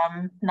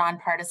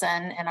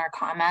nonpartisan in our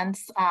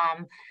comments.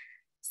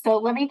 So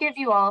let me give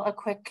you all a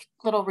quick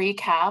little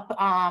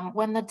recap.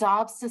 When the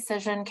Dobbs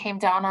decision came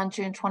down on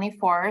June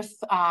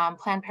 24th,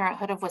 Planned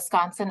Parenthood of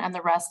Wisconsin and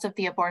the rest of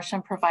the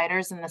abortion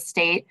providers in the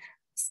state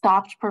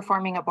stopped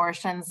performing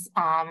abortions,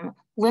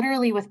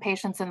 literally with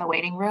patients in the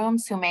waiting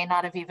rooms who may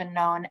not have even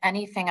known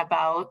anything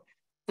about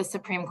the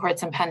Supreme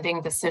Court's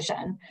impending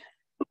decision.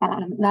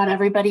 Not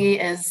everybody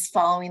is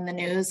following the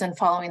news and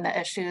following the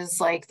issues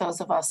like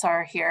those of us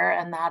are here,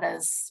 and that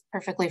is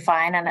perfectly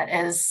fine. And it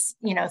is,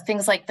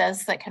 things like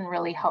this that can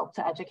really help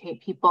to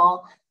educate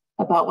people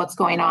about what's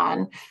going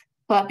on.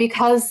 But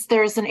because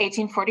there's an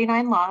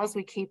 1849 law, as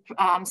we keep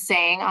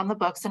saying, on the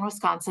books in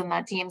Wisconsin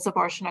that deems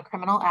abortion a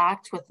criminal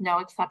act with no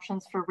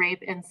exceptions for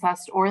rape,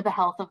 incest, or the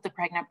health of the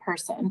pregnant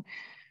person.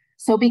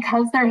 So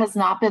because there has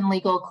not been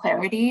legal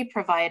clarity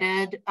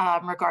provided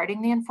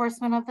regarding the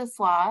enforcement of this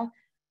law,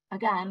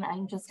 again,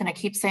 I'm just going to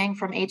keep saying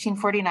from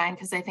 1849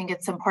 because I think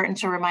it's important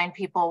to remind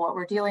people what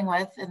we're dealing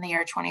with in the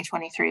year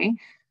 2023.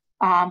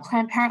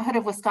 Planned Parenthood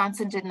of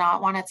Wisconsin did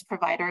not want its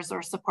providers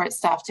or support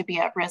staff to be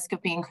at risk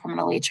of being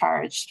criminally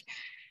charged.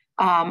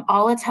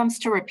 All attempts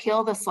to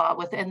repeal this law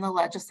within the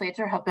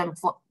legislature have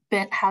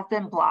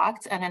been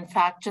blocked. And in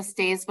fact, just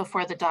days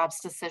before the Dobbs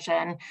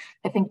decision,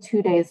 I think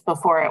 2 days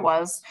before it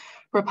was,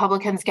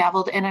 Republicans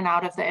gavelled in and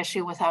out of the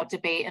issue without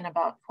debate in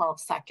about 12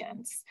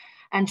 seconds.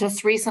 And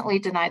just recently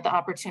denied the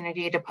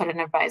opportunity to put an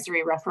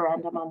advisory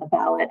referendum on the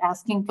ballot,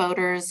 asking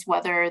voters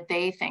whether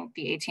they think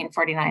the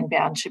 1849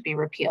 ban should be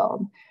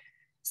repealed.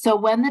 So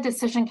when the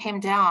decision came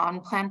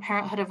down, Planned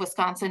Parenthood of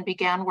Wisconsin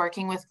began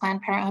working with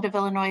Planned Parenthood of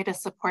Illinois to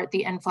support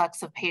the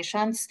influx of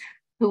patients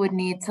who would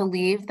need to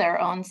leave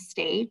their own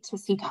state to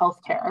seek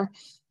health care.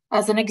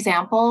 As an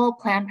example,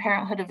 Planned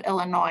Parenthood of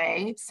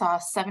Illinois saw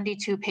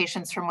 72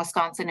 patients from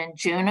Wisconsin in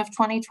June of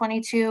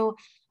 2022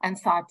 and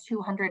saw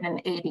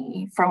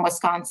 280 from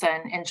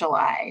Wisconsin in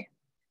July.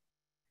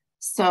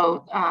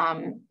 So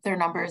their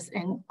numbers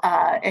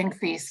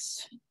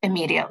increased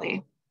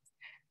immediately.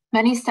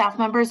 Many staff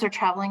members are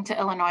traveling to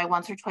Illinois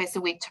once or twice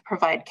a week to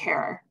provide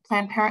care.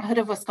 Planned Parenthood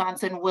of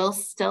Wisconsin will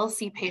still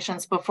see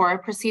patients before a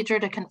procedure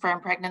to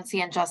confirm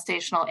pregnancy and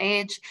gestational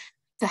age,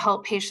 to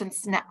help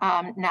patients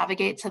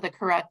navigate to the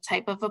correct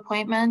type of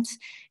appointment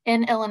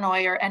in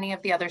Illinois or any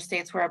of the other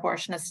states where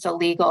abortion is still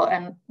legal.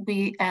 And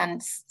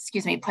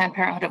Planned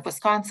Parenthood of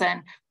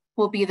Wisconsin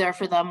will be there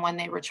for them when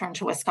they return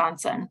to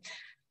Wisconsin.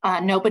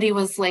 Nobody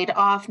was laid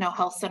off, no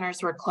health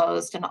centers were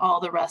closed, and all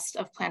the rest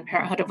of Planned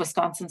Parenthood of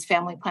Wisconsin's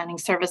family planning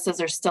services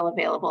are still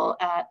available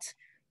at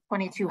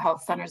 22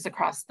 health centers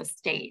across the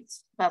state.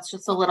 That's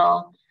just a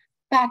little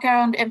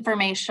background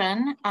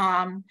information.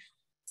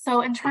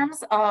 So in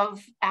terms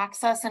of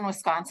access in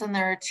Wisconsin,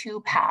 there are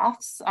two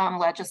paths,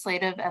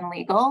 legislative and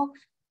legal.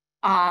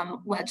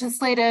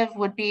 Legislative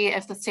would be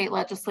if the state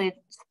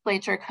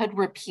legislature could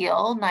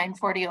repeal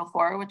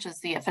 94004, which is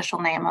the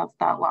official name of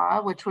that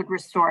law, which would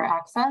restore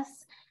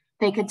access.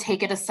 They could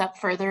take it a step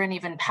further and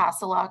even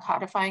pass a law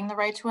codifying the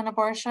right to an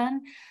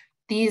abortion.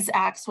 These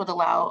acts would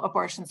allow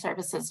abortion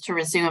services to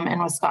resume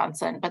in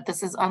Wisconsin, but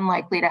this is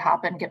unlikely to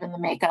happen given the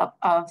makeup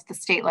of the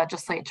state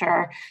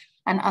legislature,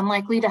 and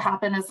unlikely to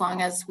happen as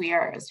long as we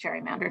are as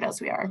gerrymandered as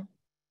we are.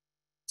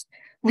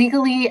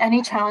 Legally,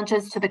 any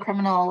challenges to the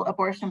criminal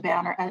abortion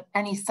ban or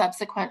any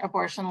subsequent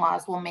abortion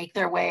laws will make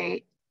their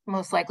way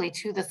most likely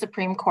to the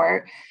Supreme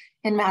Court.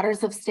 In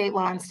matters of state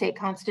law and state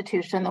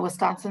constitution, the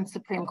Wisconsin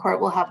Supreme Court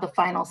will have the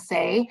final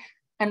say.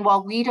 And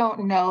while we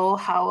don't know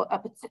how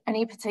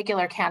any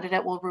particular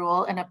candidate will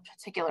rule in a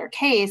particular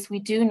case, we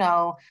do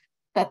know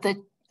that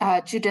the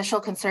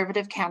judicial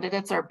conservative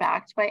candidates are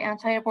backed by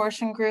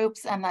anti-abortion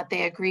groups and that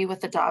they agree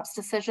with the Dobbs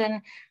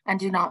decision and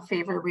do not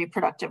favor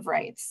reproductive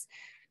rights.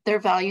 Their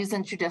values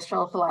and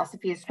judicial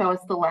philosophies show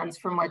us the lens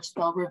from which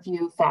they'll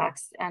review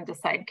facts and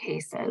decide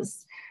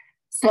cases.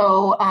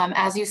 So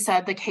as you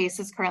said, the case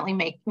is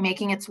currently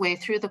making its way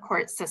through the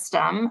court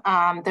system.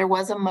 There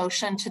was a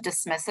motion to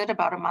dismiss it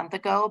about a month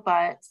ago,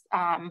 but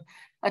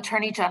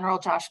Attorney General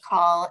Josh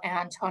Kaul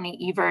and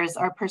Tony Evers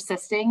are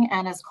persisting,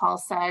 and as Kaul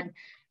said,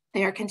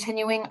 they are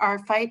continuing our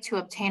fight to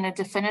obtain a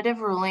definitive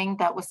ruling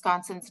that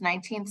Wisconsin's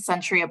 19th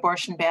century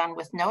abortion ban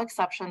with no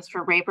exceptions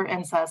for rape or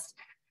incest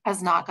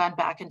has not gone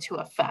back into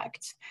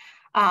effect.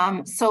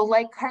 So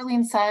like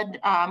Carlene said,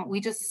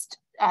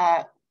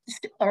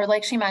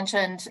 like she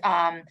mentioned,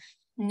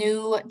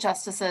 new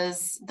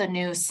justices, the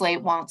new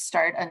slate won't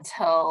start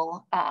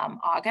until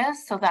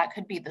August. So that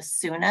could be the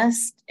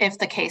soonest if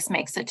the case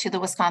makes it to the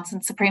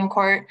Wisconsin Supreme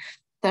Court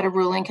that a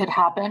ruling could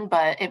happen,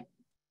 but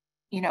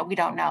we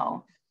don't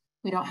know.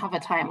 We don't have a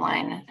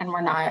timeline, and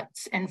we're not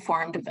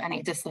informed of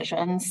any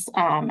decisions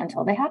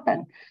until they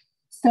happen.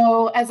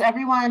 So as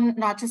everyone,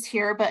 not just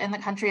here, but in the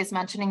country is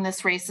mentioning,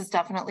 this race is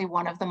definitely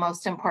one of the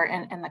most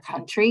important in the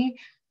country.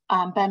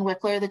 Ben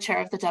Wickler, the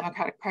chair of the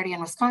Democratic Party in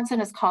Wisconsin,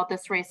 has called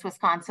this race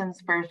Wisconsin's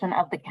version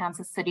of the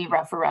Kansas City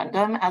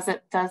referendum, as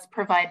it does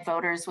provide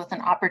voters with an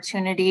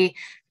opportunity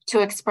to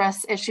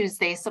express issues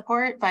they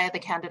support via the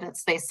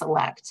candidates they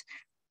select.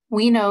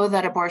 We know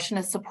that abortion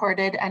is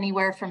supported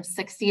anywhere from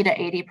 60 to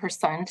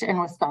 80%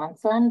 in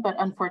Wisconsin, but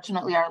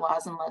unfortunately our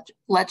laws and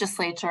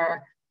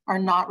legislature are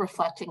not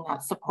reflecting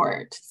that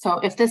support. So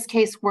if this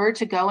case were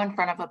to go in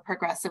front of a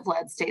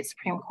progressive-led state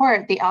Supreme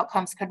Court, the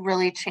outcomes could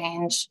really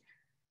change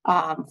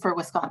for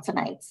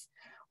Wisconsinites.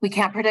 We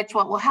can't predict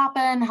what will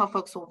happen, how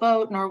folks will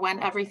vote, nor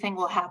when everything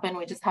will happen.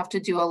 We just have to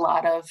do a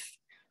lot of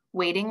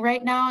waiting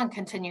right now and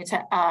continue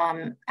to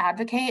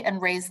advocate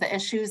and raise the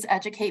issues,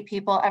 educate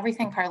people.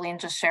 Everything Carlene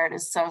just shared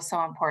is so,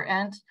 so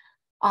important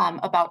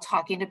about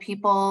talking to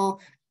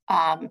people,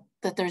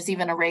 that there's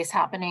even a race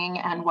happening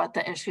and what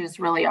the issues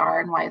really are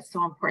and why it's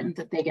so important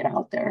that they get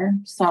out there.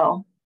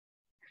 So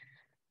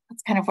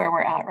that's kind of where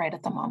we're at right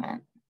at the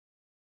moment.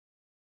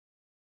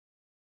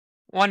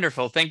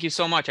 Wonderful. Thank you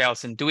so much,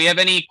 Allison. Do we have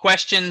any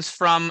questions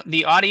from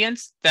the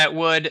audience that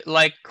would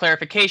like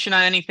clarification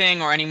on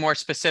anything or any more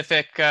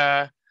specific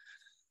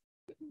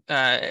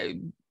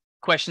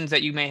questions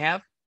that you may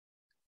have?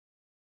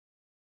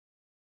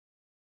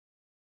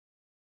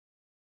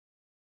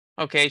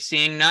 Okay,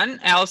 seeing none.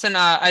 Allison,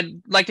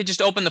 I'd like to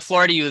just open the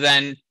floor to you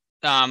then.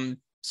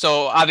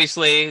 So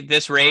obviously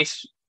this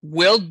race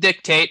will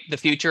dictate the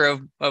future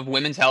of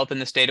women's health in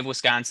the state of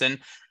Wisconsin,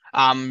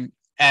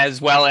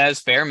 as well as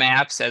fair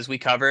maps, as we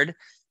covered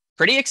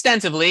pretty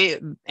extensively.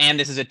 And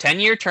this is a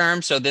 10-year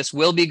term, so this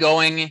will be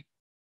going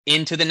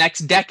into the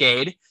next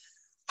decade.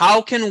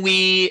 How can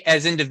we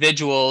as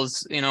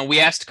individuals, we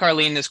asked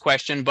Carlene this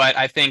question, but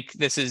I think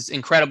this is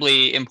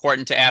incredibly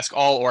important to ask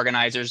all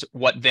organizers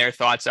what their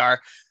thoughts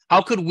are.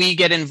 How could we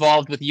get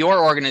involved with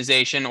your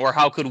organization, or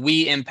how could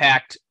we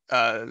impact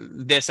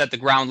this at the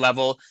ground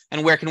level,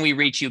 and where can we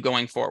reach you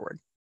going forward?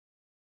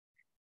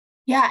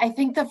 Yeah, I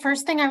think the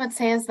first thing I would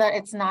say is that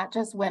it's not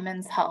just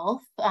women's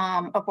health.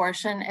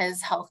 Abortion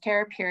is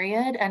healthcare,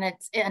 period. And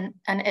it's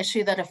an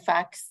issue that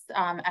affects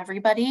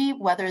everybody,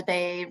 whether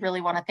they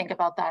really want to think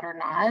about that or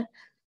not.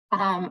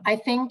 I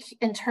think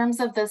in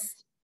terms of this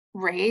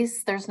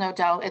race, there's no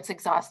doubt it's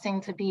exhausting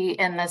to be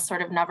in this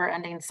sort of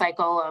never-ending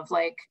cycle of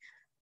like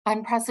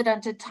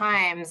unprecedented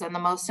times and the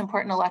most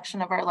important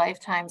election of our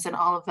lifetimes and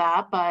all of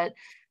that. But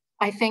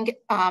I think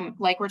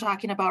like we're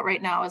talking about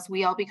right now, as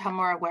we all become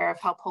more aware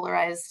of how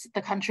polarized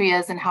the country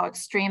is and how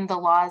extreme the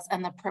laws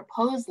and the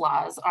proposed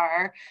laws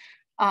are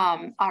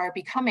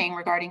becoming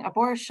regarding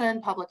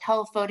abortion, public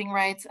health, voting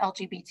rights,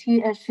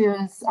 LGBT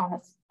issues,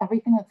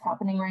 everything that's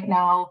happening right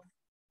now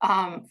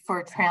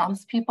for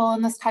trans people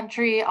in this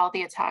country, all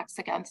the attacks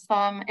against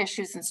them,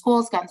 issues in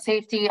schools, gun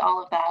safety,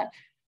 all of that.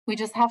 We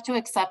just have to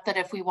accept that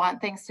if we want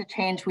things to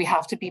change, we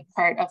have to be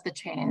part of the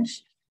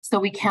change. So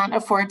we can't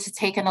afford to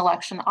take an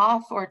election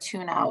off or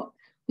tune out.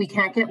 We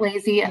can't get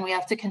lazy, and we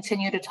have to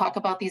continue to talk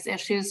about these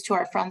issues to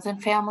our friends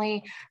and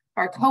family,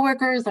 our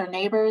coworkers, our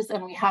neighbors,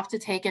 and we have to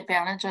take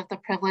advantage of the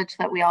privilege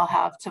that we all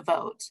have to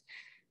vote.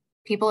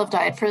 People have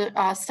died for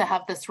us to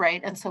have this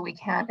right, and so we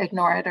can't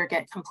ignore it or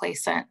get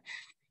complacent.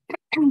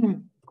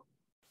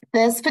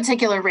 This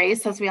particular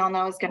race, as we all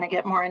know, is going to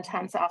get more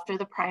intense after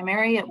the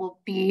primary. It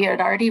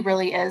already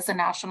really is a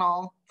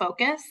national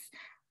focus.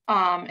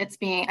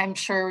 I'm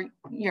sure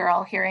you're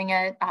all hearing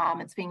it.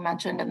 It's being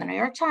mentioned in the New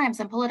York Times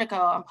and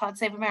Politico and Pod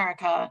Save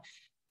America.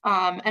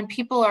 And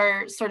people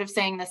are sort of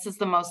saying this is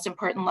the most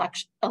important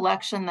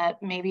election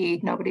that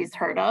maybe nobody's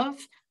heard of.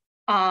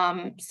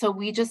 So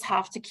we just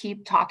have to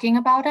keep talking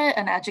about it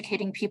and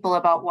educating people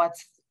about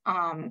what's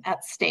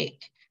at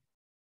stake.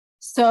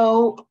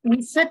 So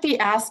we should be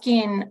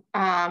asking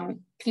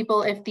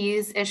people if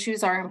these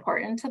issues are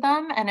important to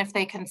them and if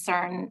they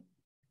concern,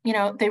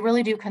 they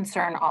really do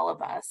concern all of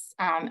us.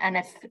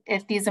 And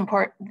if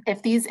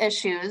these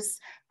issues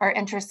are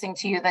interesting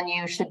to you, then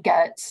you should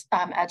get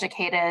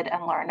educated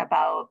and learn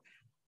about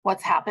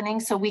what's happening.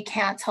 So we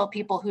can't tell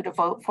people who to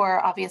vote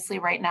for. Obviously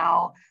right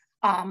now,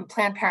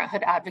 Planned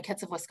Parenthood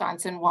Advocates of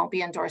Wisconsin won't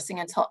be endorsing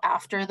until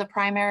after the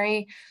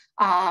primary.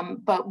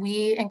 But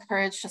we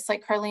encourage, just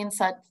like Carlene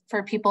said,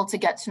 for people to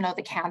get to know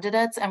the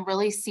candidates and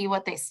really see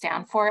what they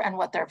stand for and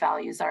what their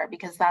values are,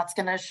 because that's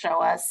going to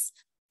show us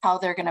how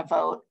they're going to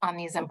vote on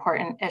these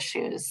important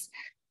issues.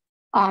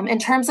 In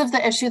terms of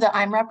the issue that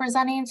I'm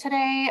representing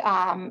today,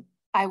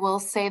 I will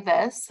say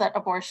this, that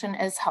abortion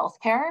is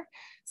healthcare.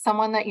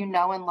 Someone that you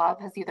know and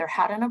love has either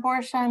had an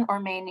abortion or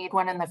may need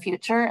one in the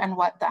future, and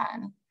what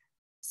then?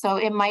 So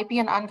it might be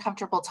an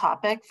uncomfortable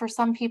topic for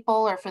some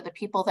people or for the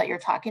people that you're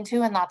talking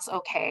to, and that's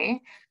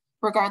okay.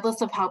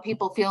 Regardless of how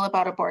people feel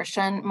about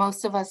abortion,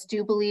 most of us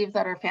do believe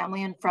that our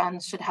family and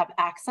friends should have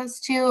access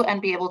to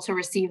and be able to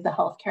receive the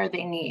health care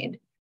they need.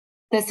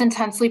 This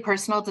intensely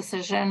personal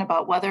decision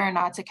about whether or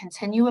not to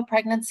continue a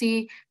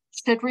pregnancy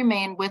should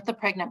remain with the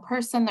pregnant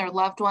person, their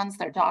loved ones,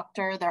 their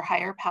doctor, their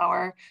higher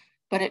power,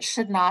 but it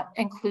should not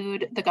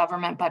include the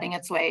government butting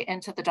its way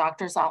into the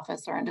doctor's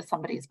office or into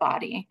somebody's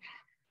body.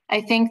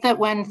 I think that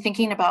when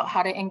thinking about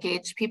how to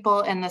engage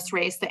people in this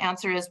race, the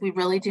answer is we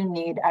really do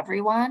need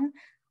everyone.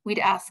 We'd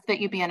ask that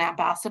you be an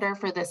ambassador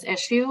for this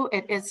issue.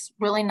 It is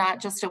really not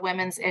just a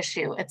women's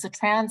issue. It's a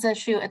trans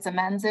issue, it's a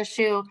men's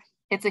issue,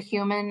 it's a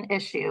human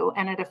issue,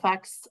 and it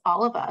affects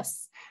all of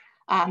us.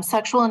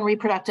 Sexual and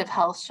reproductive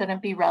health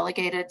shouldn't be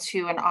relegated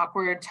to an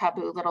awkward,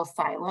 taboo little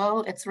silo.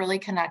 It's really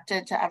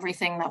connected to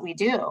everything that we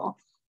do.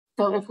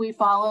 So if we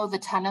follow the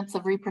tenets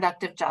of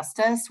reproductive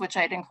justice, which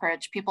I'd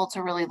encourage people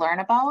to really learn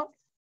about,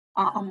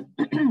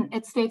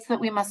 it states that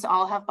we must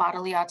all have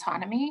bodily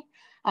autonomy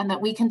and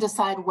that we can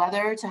decide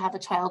whether to have a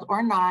child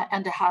or not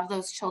and to have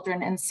those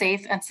children in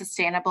safe and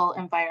sustainable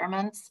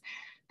environments.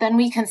 Then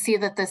we can see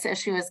that this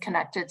issue is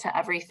connected to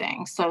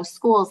everything. So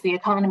schools, the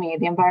economy,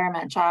 the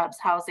environment, jobs,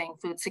 housing,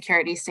 food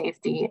security,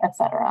 safety,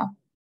 etc.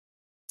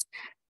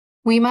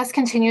 We must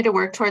continue to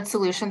work towards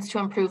solutions to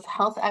improve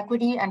health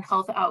equity and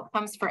health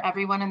outcomes for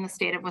everyone in the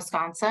state of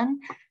Wisconsin.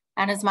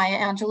 And as Maya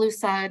Angelou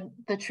said,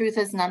 the truth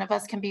is none of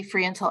us can be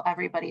free until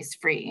everybody's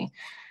free.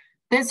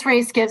 This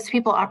race gives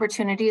people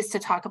opportunities to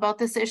talk about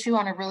this issue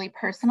on a really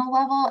personal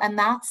level, and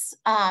that's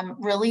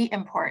really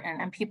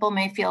important. And people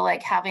may feel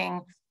like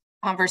having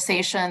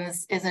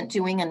conversations isn't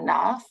doing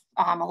enough.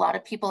 A lot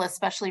of people,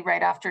 especially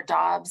right after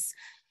Dobbs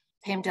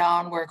came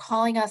down, were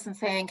calling us and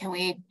saying, can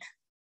we,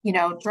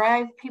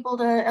 drive people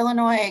to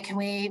Illinois?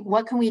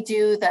 What can we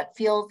do that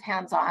feels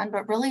hands-on?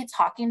 But really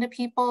talking to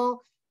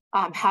people,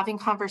 having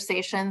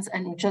conversations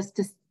and just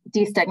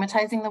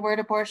destigmatizing the word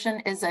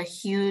abortion is a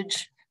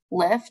huge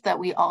lift that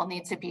we all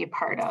need to be a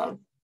part of.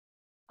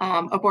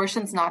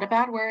 Abortion's not a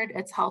bad word,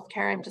 it's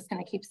healthcare. I'm just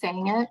gonna keep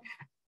saying it.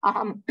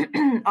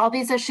 All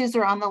these issues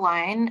are on the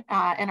line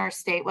in our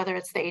state, whether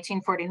it's the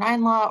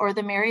 1849 law or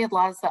the myriad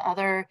laws that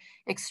other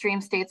extreme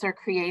states are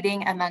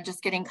creating and then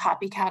just getting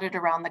copycatted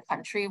around the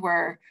country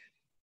where,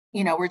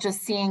 we're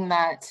just seeing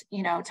that,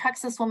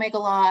 Texas will make a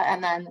law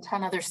and then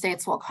 10 other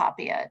states will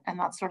copy it. And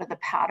that's sort of the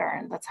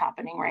pattern that's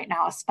happening right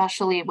now,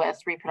 especially with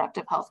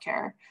reproductive health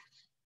care.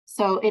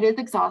 So it is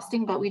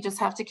exhausting, but we just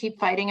have to keep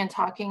fighting and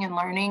talking and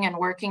learning and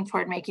working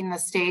toward making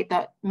this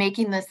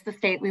the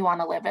state we want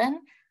to live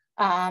in.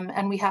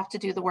 And we have to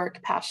do the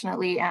work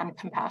passionately and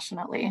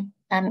compassionately,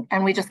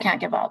 and we just can't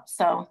give up.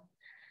 So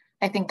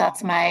I think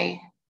that's my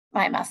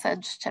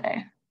message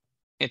today.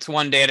 It's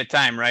one day at a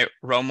time, right?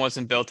 Rome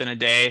wasn't built in a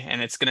day,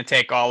 and it's going to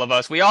take all of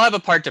us. We all have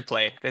a part to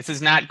play. This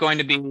is not going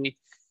to be,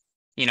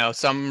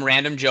 some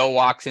random Joe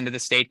walks into the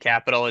state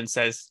capitol and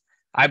says,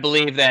 I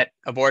believe that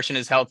abortion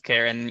is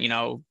healthcare,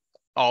 and,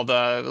 all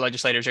the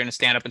legislators are going to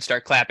stand up and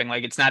start clapping.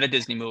 Like, it's not a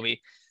Disney movie.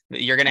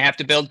 You're going to have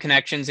to build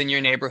connections in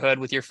your neighborhood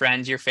with your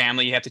friends, your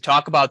family. You have to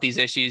talk about these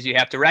issues. You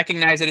have to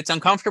recognize that it's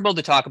uncomfortable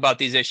to talk about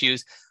these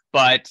issues.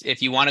 But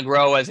if you want to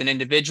grow as an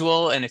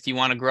individual and if you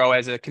want to grow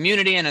as a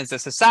community and as a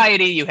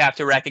society, you have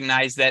to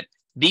recognize that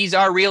these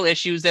are real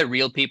issues that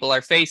real people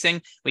are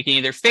facing. We can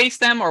either face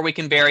them or we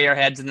can bury our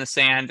heads in the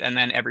sand and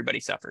then everybody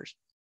suffers.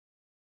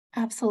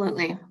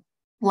 Absolutely.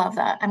 Love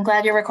that. I'm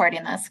glad you're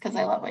recording this because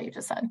I love what you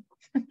just said.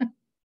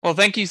 Well,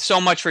 thank you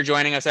so much for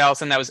joining us,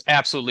 Allison. That was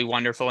absolutely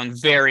wonderful and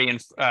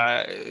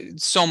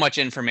so much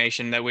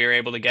information that we were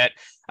able to get.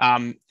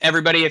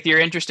 Everybody, if you're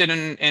interested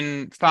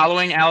in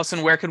following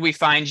Allison, where could we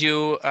find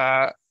you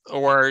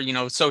or,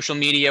 social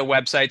media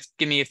websites?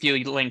 Give me a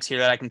few links here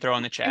that I can throw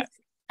in the chat.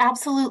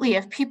 Absolutely.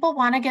 If people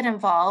want to get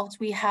involved,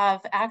 we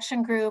have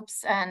action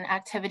groups and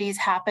activities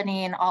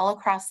happening all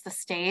across the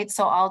state.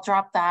 So I'll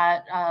drop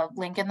that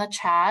link in the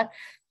chat.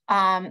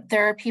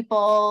 There are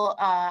people,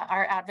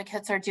 our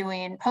advocates are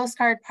doing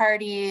postcard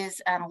parties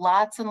and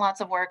lots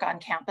of work on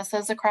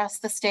campuses across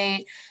the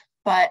state.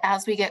 But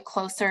as we get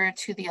closer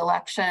to the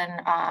election,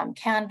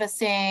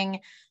 canvassing,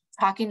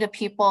 talking to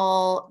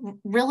people,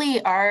 really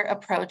our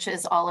approach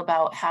is all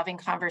about having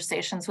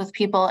conversations with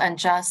people and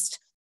just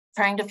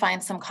trying to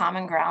find some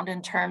common ground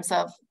in terms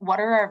of what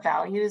are our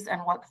values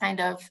and what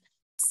kind of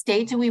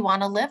state do we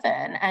want to live in.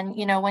 And,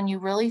 when you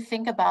really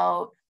think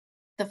about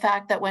the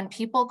fact that when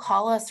people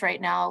call us right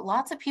now,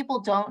 lots of people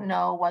don't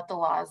know what the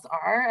laws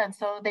are. And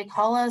so they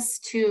call us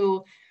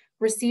to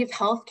receive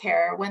health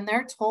care when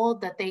they're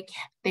told that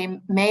they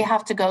may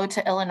have to go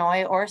to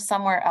Illinois or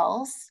somewhere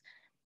else.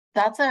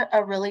 That's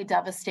a really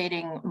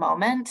devastating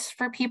moment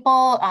for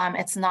people.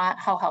 It's not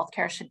how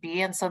healthcare should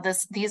be. And so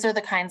these are the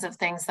kinds of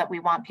things that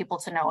we want people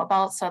to know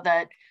about so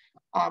that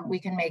we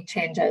can make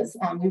changes.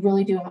 We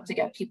really do have to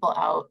get people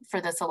out for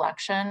this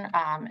election.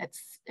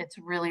 It's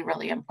really,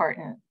 really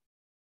important.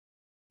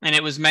 And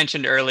it was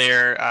mentioned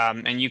earlier,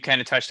 and you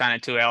kind of touched on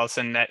it too,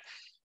 Allison, that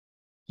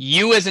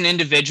you as an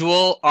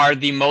individual are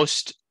the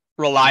most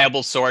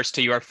reliable source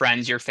to your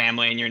friends, your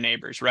family, and your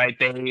neighbors, right?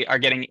 They are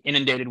getting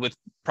inundated with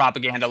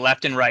propaganda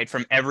left and right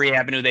from every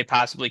avenue they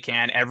possibly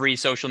can. Every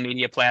social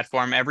media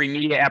platform, every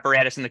media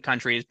apparatus in the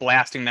country is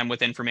blasting them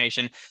with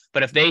information.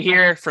 But if they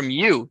hear from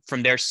you,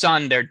 from their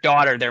son, their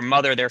daughter, their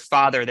mother, their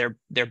father,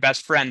 their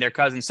best friend, their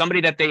cousin,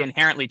 somebody that they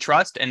inherently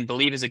trust and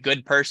believe is a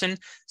good person,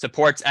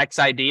 supports X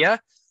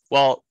idea,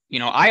 well,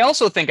 I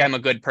also think I'm a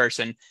good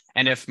person.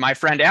 And if my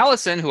friend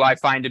Allison, who I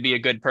find to be a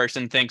good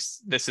person,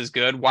 thinks this is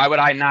good, why would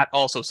I not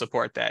also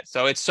support that?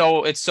 So it's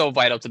so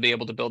vital to be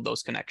able to build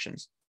those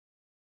connections.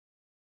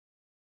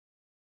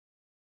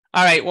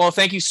 All right. Well,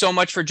 thank you so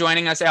much for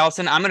joining us,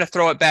 Allison. I'm going to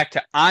throw it back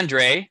to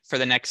Andre for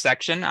the next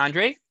section.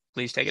 Andre,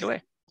 please take it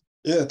away.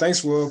 Yeah,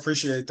 thanks, Will.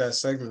 Appreciate that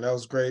segment. That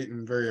was great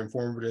and very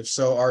informative.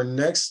 So our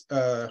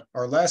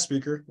last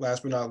speaker,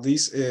 last but not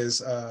least,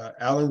 is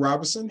Alan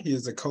Robinson. He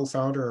is the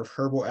co-founder of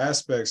Herbal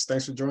Aspects.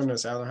 Thanks for joining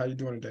us, Alan. How you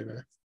doing today,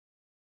 man?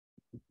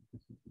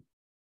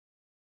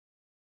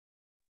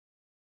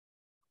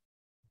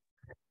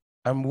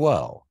 I'm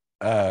well.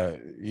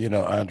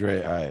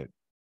 Andre,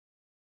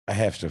 I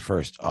have to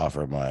first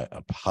offer my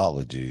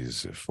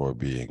apologies for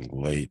being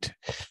late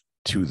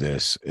to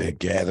this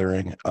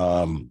gathering.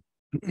 I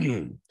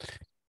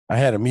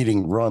had a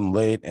meeting run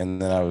late,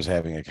 and then I was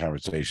having a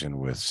conversation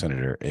with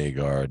Senator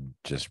Agard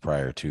just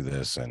prior to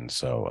this, and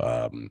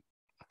so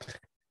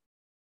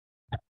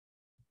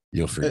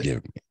you'll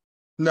forgive me.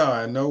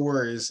 No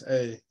worries.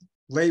 Hey,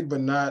 late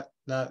but not.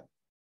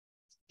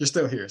 You're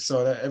still here,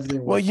 so that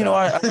everything. Well,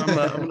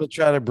 I'm going to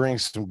try to bring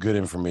some good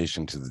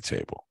information to the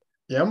table.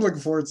 Yeah, I'm looking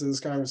forward to this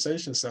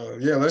conversation. So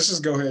yeah, let's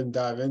just go ahead and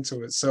dive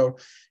into it. So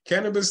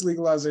cannabis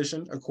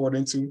legalization,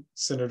 according to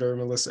Senator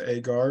Melissa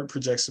Agard,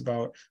 projects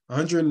about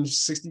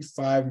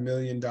 $165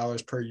 million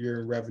per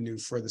year in revenue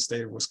for the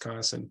state of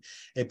Wisconsin,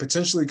 a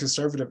potentially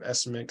conservative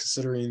estimate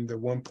considering the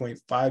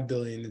 $1.5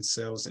 billion in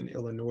sales in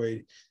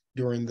Illinois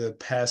during the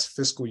past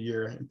fiscal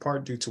year, in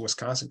part due to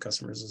Wisconsin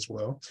customers as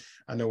well.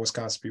 I know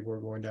Wisconsin people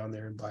are going down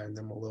there and buying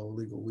them a little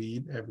legal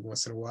weed every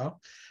once in a while.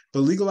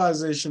 But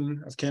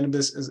legalization of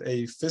cannabis is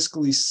a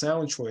fiscally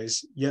sound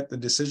choice, yet the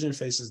decision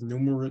faces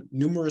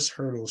numerous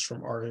hurdles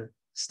from our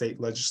state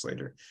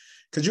legislator.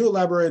 Could you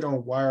elaborate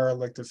on why our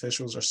elected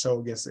officials are so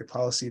against a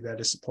policy that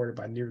is supported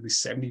by nearly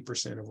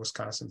 70% of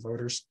Wisconsin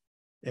voters?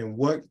 And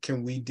what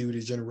can we do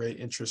to generate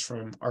interest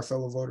from our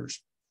fellow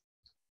voters?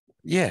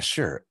 Yeah,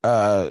 sure.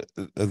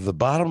 The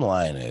bottom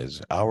line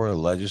is our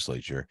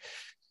legislature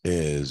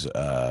isn't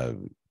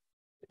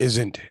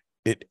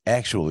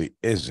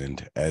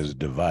as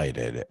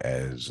divided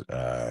as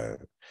the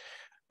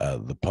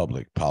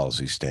public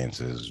policy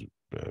stances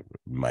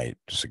might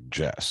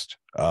suggest.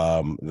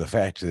 The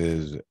fact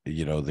is,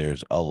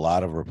 there's a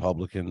lot of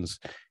Republicans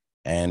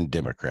and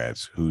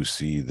Democrats who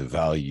see the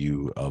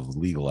value of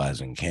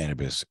legalizing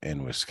cannabis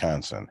in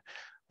Wisconsin.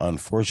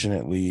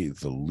 Unfortunately,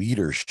 the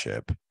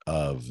leadership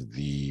of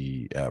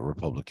the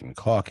Republican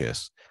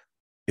caucus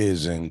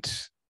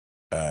isn't,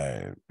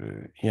 they're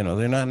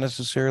not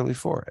necessarily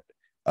for it.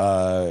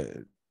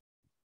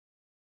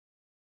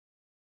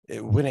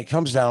 When it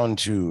comes down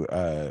to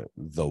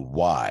the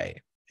why,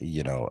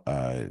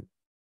 I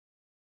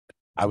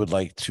would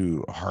like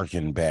to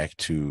hearken back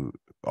to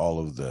all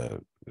of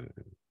the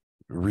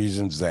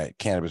reasons that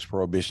cannabis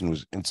prohibition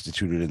was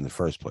instituted in the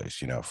first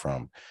place,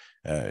 from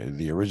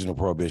the original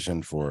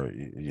prohibition for,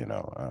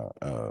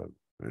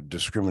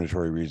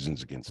 discriminatory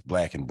reasons against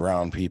Black and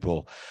brown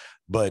people.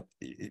 But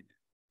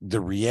the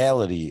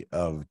reality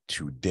of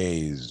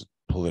today's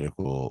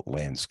political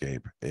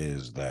landscape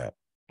is that,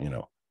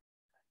 the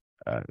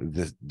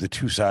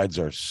two sides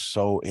are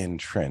so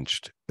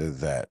entrenched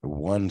that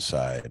one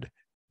side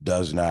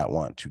does not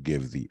want to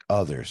give the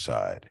other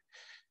side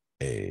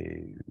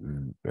a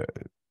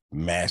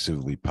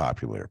massively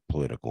popular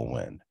political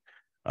win.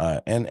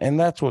 And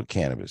that's what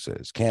cannabis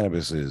is.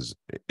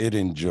 It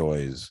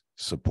enjoys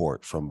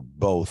support from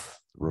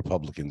both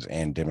Republicans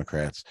and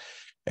Democrats.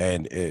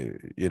 And,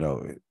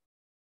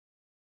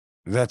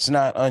 that's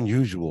not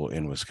unusual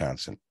in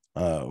Wisconsin.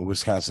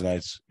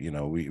 Wisconsinites,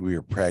 we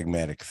are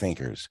pragmatic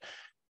thinkers.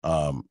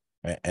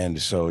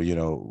 And so,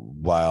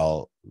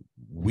 while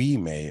we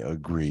may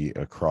agree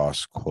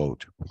across,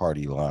 quote,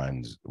 party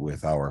lines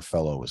with our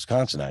fellow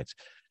Wisconsinites,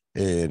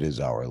 it is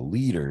our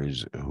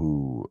leaders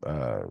who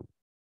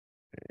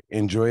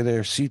enjoy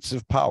their seats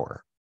of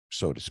power,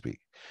 so to speak,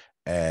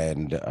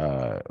 and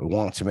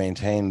want to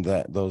maintain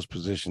those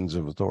positions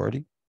of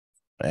authority.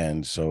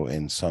 And so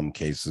in some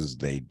cases,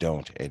 they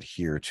don't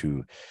adhere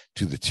to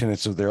the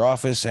tenets of their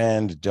office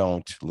and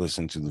don't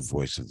listen to the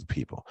voice of the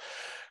people.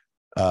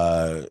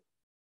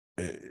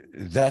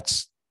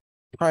 That's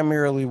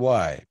primarily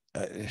why.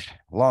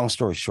 Long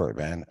story short,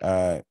 man,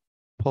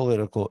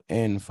 political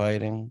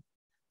infighting.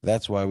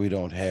 That's why we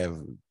don't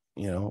have,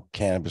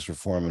 cannabis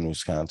reform in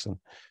Wisconsin.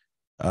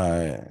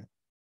 I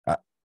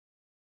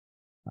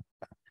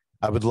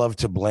would love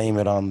to blame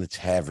it on the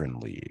Tavern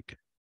League.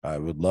 I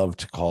would love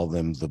to call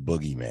them the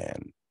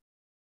boogeyman.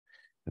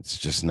 It's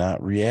just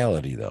not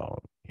reality, though.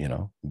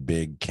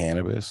 Big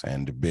cannabis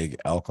and big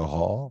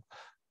alcohol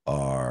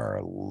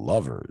are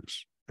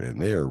lovers,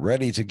 and they are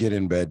ready to get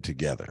in bed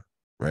together,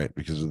 right?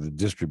 Because of the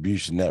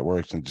distribution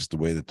networks and just the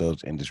way that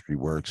those industry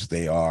works,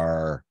 they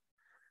are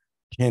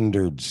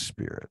kindred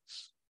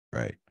spirits,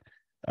 right?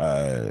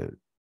 The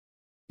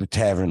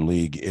Tavern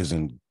League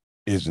isn't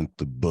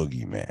the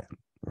boogeyman,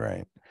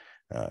 right?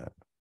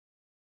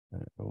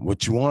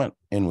 What you want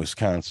in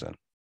Wisconsin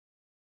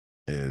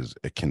is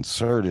a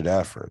concerted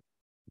effort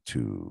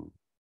to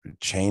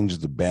change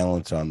the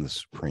balance on the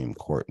Supreme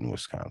Court in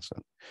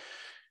Wisconsin,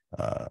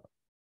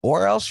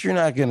 or else you're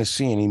not going to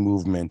see any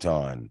movement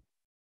on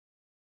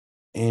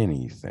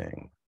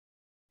anything,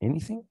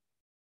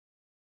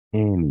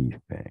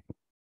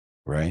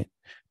 right?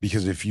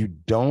 Because if you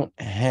don't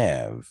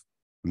have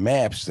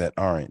maps that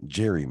aren't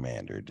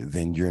gerrymandered,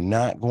 then you're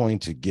not going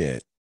to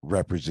get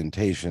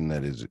representation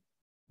that is,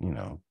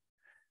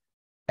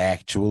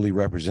 actually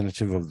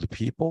representative of the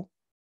people.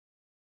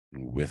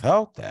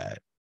 Without that,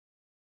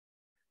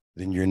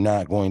 then you're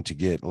not going to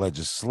get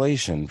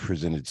legislation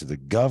presented to the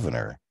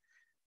governor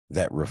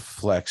that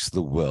reflects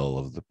the will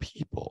of the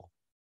people.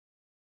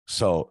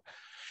 So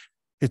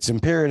it's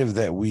imperative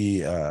that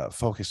we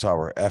focus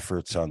our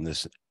efforts on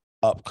this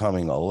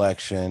upcoming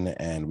election,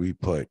 and we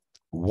put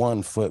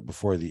one foot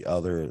before the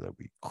other, that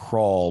we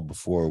crawl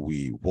before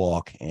we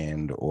walk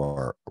and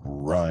or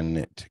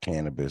run to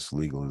cannabis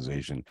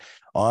legalization.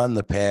 On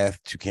the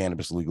path to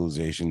cannabis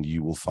legalization,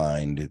 you will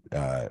find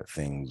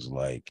things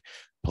like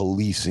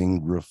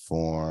policing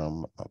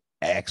reform,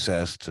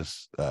 access to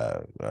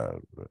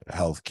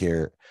health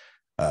care,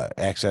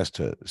 access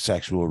to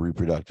sexual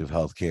reproductive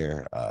health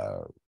care.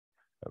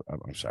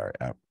 I'm sorry,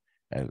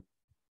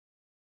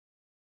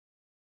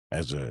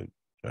 as a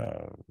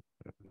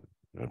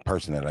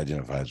person that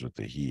identifies with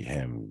the he,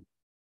 him,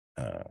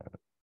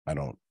 I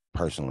don't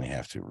personally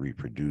have to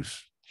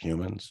reproduce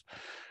humans.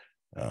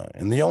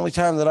 And the only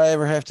time that I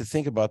ever have to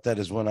think about that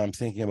is when I'm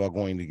thinking about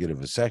going to get a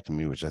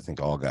vasectomy, which I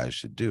think all guys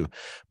should do.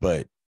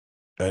 But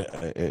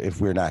if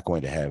we're not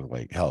going to have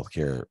like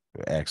healthcare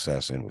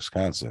access in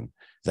Wisconsin,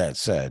 that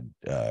said,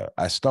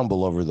 I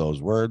stumble over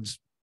those words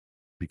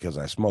because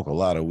I smoke a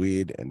lot of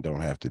weed and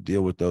don't have to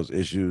deal with those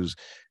issues,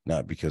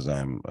 not because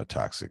I'm a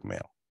toxic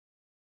male.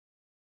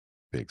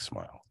 Big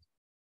smile.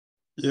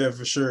 Yeah,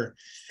 for sure.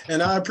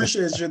 And I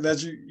appreciate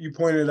that you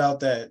pointed out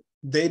that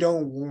they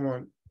don't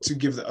want to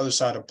give the other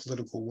side a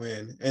political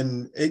win.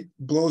 And it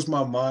blows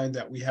my mind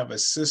that we have a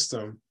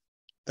system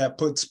that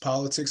puts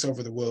politics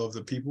over the will of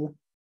the people.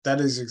 That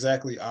is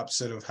exactly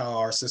opposite of how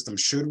our system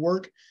should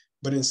work,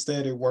 but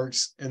instead it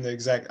works in the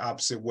exact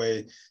opposite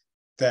way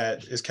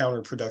that is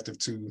counterproductive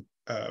to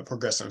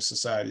progressive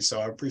society. So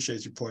I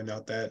appreciate you pointing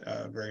out that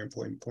very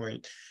important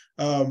point.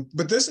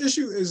 But this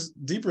issue is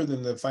deeper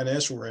than the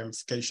financial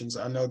ramifications.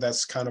 I know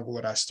that's kind of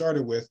what I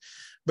started with,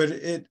 but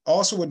it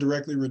also would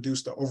directly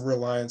reduce the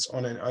over-reliance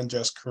on an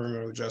unjust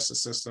criminal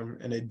justice system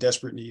and a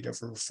desperate need of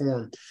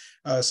reform.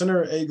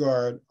 Senator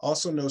Agard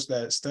also notes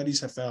that studies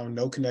have found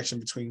no connection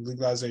between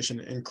legalization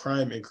and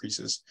crime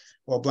increases,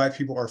 while Black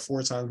people are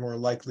 4 times more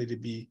likely to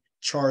be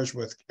charged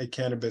with a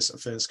cannabis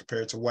offense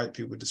compared to white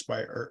people,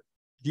 despite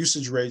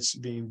usage rates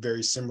being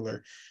very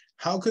similar.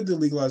 How could the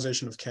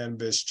legalization of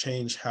cannabis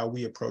change how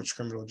we approach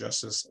criminal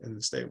justice in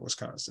the state of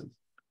Wisconsin?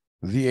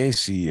 The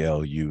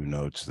ACLU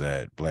notes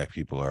that Black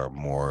people are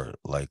more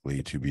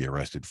likely to be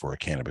arrested for a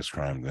cannabis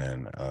crime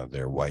than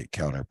their white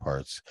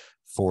counterparts,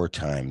 4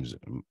 times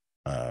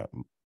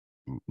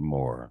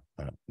more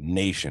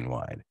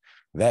nationwide.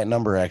 That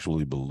number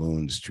actually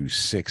balloons to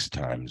 6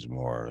 times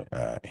more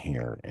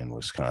here in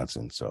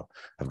Wisconsin. So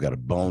I've got a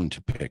bone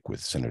to pick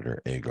with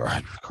Senator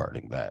Agard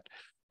regarding that.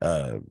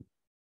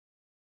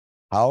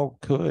 How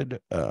could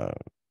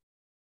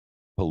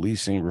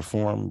policing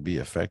reform be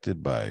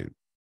affected by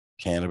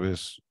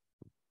cannabis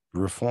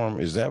reform?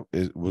 Was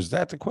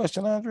that the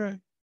question, Andre?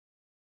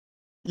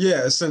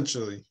 Yeah,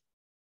 essentially.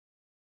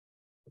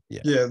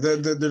 Yeah.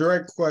 The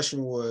direct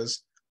question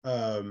was,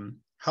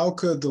 how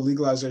could the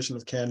legalization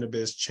of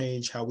cannabis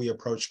change how we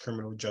approach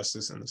criminal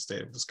justice in the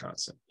state of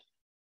Wisconsin?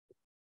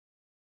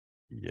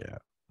 Yeah.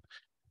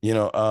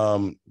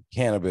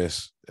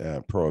 Cannabis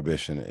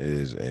prohibition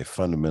is a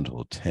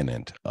fundamental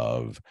tenet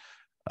of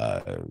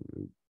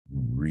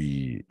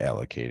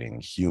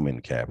reallocating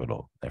human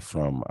capital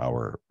from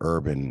our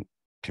urban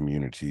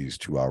communities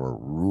to our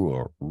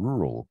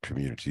rural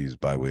communities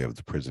by way of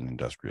the prison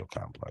industrial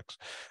complex.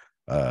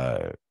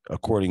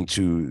 According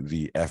to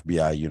the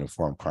FBI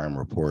Uniform Crime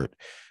Report,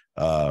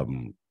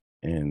 in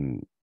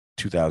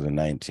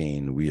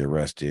 2019, we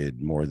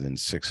arrested more than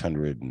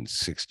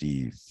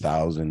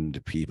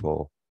 660,000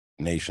 people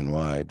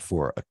nationwide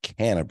for a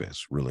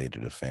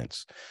cannabis-related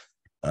offense.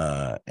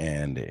 I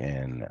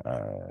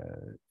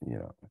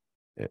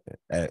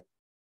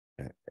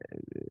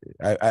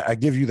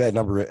give you that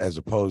number as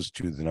opposed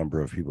to the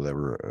number of people that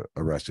were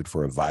arrested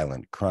for a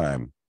violent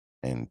crime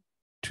in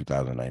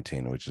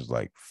 2019, which is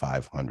like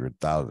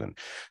 500,000.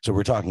 So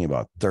we're talking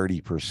about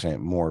 30%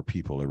 more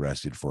people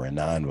arrested for a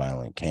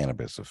nonviolent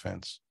cannabis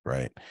offense,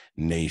 right?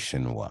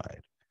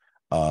 Nationwide.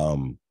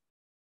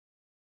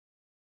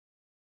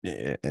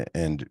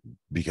 and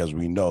because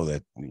we know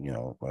that,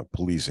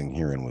 policing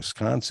here in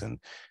Wisconsin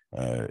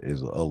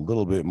is a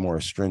little bit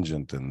more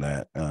stringent than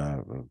that,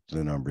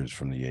 the numbers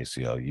from the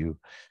ACLU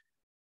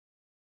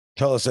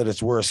tell us that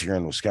it's worse here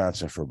in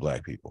Wisconsin for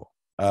Black people.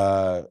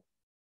 The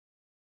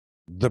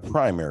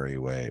primary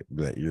way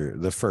that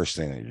the first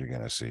thing that you're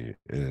going to see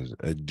is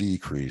a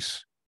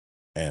decrease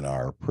in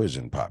our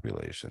prison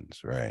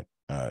populations, right?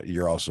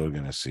 You're also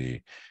going to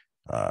see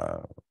a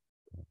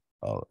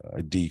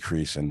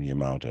decrease in the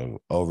amount of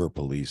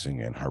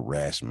over-policing and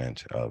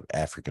harassment of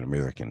African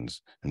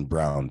Americans and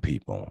brown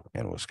people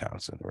in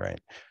Wisconsin, right?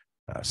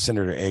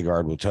 Senator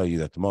Agard will tell you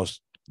that the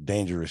most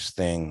dangerous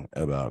thing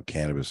about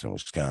cannabis in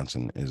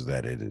Wisconsin is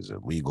that it is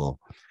illegal.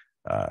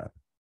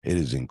 It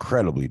is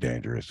incredibly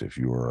dangerous if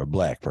you are a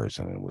Black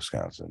person in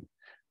Wisconsin,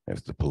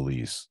 if the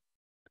police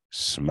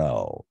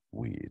smell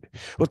weed.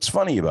 What's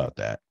funny about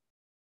that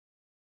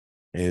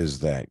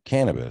is that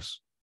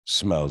cannabis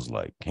smells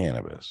like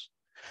cannabis.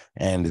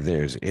 And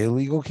there's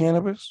illegal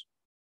cannabis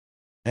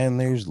and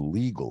there's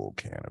legal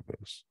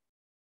cannabis.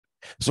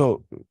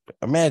 So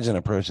imagine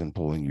a person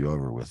pulling you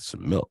over with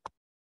some milk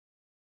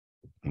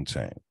and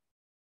saying,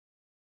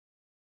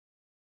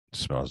 it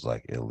smells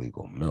like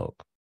illegal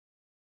milk.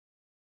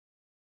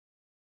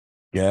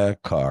 Get a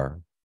car,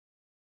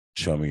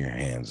 show me your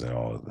hands and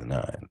all of the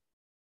nine.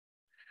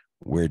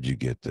 Where'd you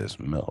get this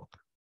milk?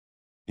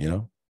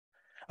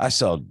 I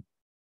sell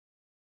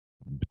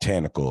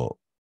botanical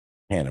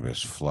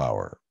cannabis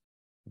flower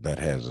that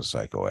has a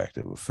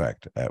psychoactive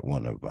effect at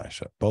one of my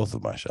shops, both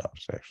of my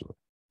shops, actually.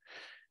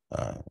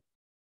 I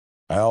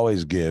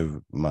always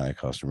give my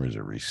customers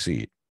a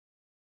receipt.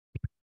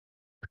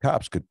 The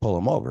cops could pull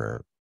them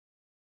over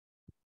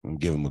and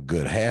give them a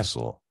good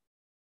hassle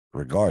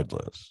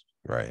regardless,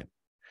 right?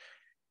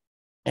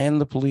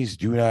 And the police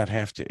do not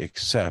have to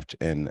accept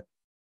a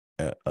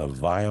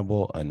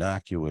viable,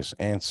 innocuous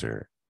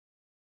answer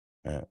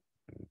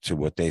to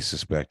what they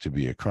suspect to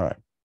be a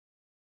crime.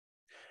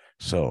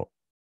 So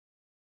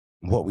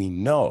what we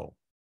know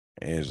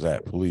is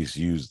that police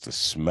use the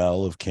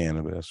smell of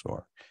cannabis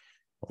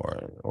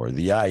or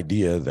the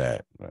idea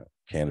that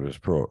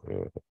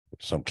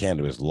some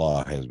cannabis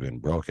law has been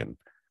broken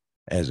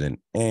as an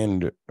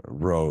end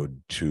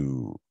road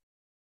to,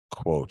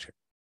 quote,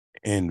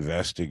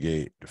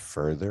 investigate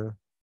further,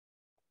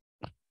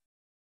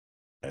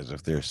 as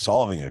if they're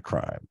solving a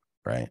crime,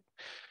 right?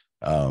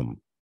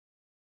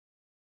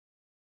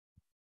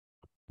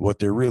 What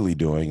they're really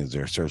doing is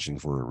they're searching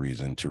for a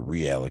reason to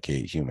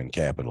reallocate human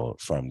capital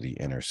from the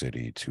inner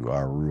city to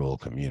our rural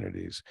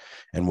communities.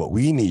 And what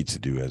we need to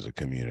do as a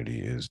community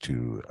is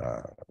to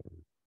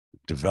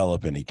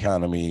develop an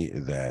economy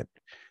that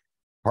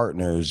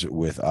partners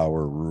with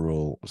our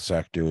rural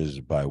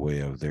sectors by way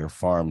of their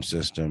farm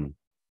system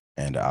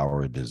and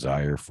our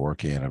desire for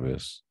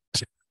cannabis.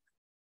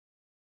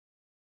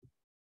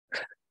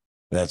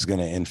 That's going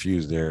to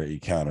infuse their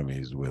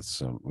economies with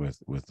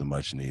the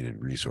much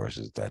needed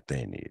resources that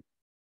they need,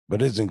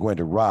 but isn't going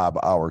to rob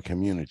our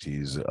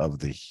communities of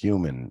the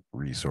human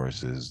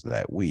resources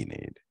that we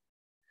need.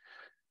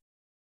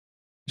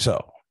 So,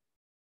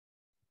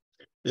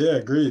 yeah,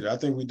 agreed. I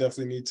think we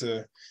definitely need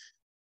to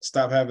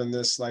stop having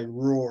this like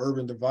rural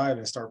urban divide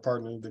and start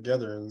partnering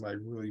together and like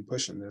really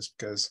pushing this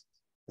because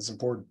it's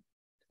important.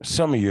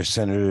 Some of your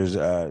senators,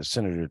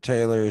 Senator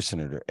Taylor,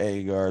 Senator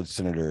Agard,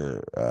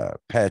 Senator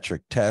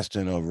Patrick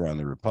Taston over on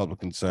the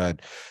Republican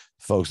side,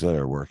 folks that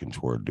are working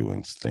toward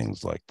doing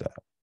things like that.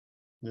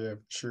 Yeah,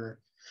 sure.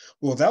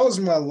 Well, that was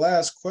my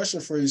last question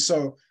for you.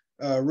 So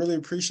really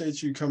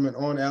appreciate you coming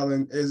on,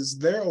 Alan. Is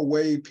there a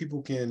way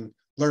people can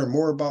learn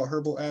more about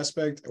Herbal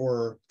Aspect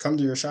or come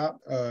to your shop?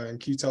 And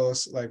can you tell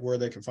us like where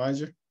they can find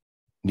you?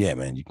 Yeah,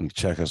 man, you can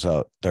check us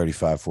out,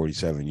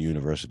 3547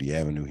 University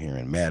Avenue here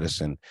in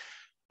Madison.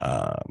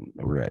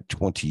 We're at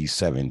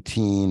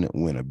 2017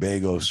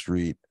 Winnebago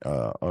Street,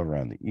 over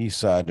on the east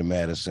side of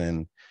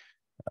Madison.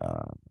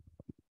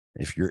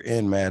 If you're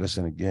in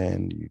Madison,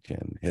 again, you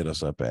can hit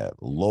us up at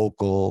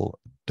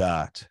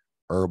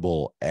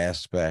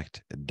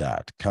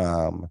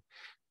local.herbalaspect.com,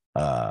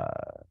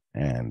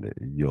 and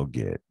you'll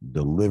get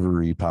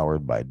delivery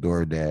powered by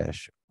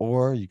DoorDash,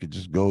 or you could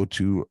just go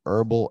to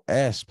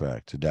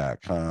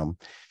herbalaspect.com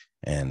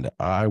and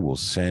I will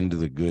send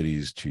the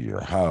goodies to your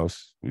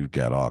house. We've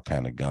got all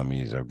kind of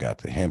gummies. I've got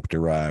the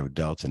hemp-derived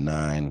Delta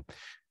 9,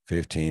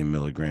 15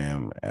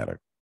 milligram at a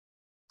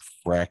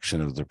fraction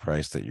of the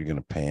price that you're going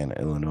to pay in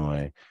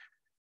Illinois.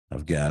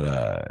 I've got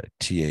a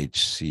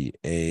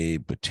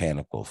THCA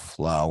botanical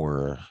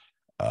flower.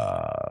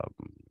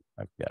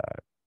 I've got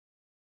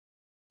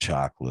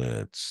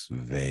chocolates,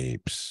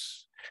 vapes.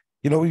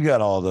 We've got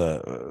all the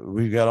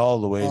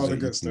ways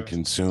that you can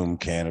consume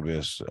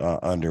cannabis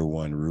under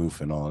one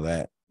roof and all of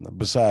that.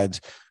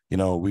 Besides,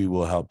 we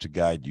will help to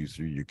guide you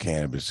through your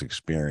cannabis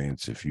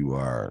experience if you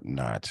are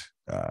not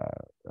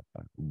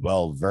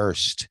well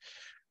versed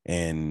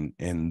in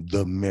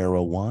the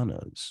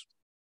marijuanas.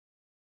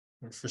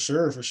 For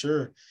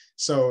sure.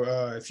 So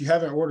if you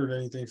haven't ordered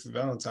anything for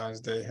Valentine's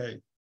Day, hey,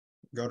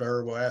 go to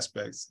Herbal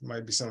Aspects. It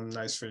might be something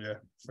nice for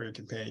your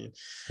companion.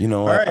 You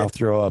know what? All right. I'll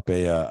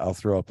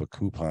throw up a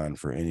coupon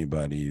for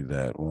anybody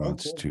that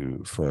wants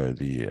to, for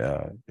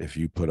the if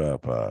you put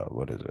up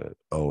what is it,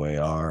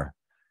 OAR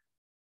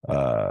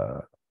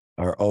or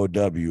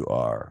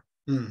OWR.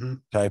 Mm-hmm.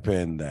 Type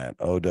in that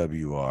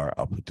OWR.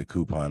 I'll put the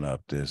coupon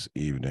up this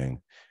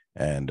evening,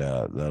 and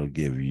that'll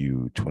give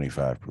you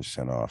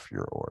 25% off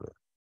your order.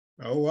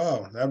 Oh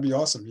wow, that'd be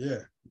awesome. Yeah.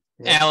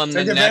 Well, Alan,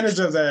 take advantage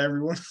of that,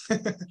 everyone.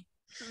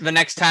 The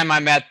next time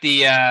I'm at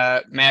the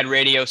Mad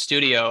Radio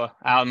studio,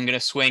 I'm going to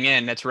swing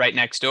in. It's right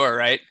next door,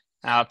 right?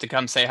 I'll have to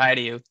come say hi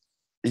to you.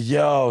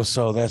 Yo,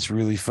 so that's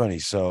really funny.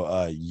 So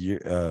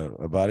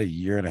about a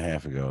year and a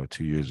half ago,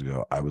 2 years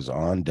ago, I was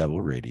on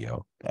Devil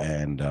Radio,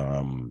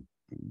 and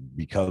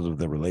because of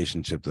the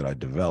relationship that I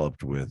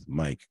developed with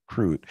Mike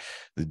Crute,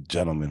 the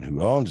gentleman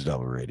who owns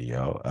Devil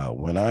Radio,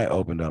 when I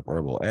opened up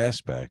Herbal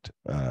Aspect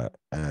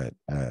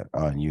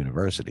on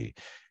University,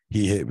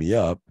 he hit me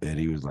up and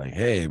he was like,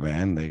 "Hey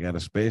man, they got a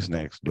space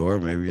next door.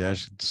 Maybe I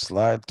should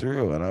slide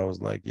through." And I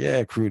was like,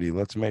 "Yeah, Crudy,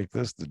 let's make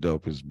this the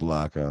dopest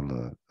block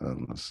on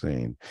the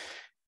scene."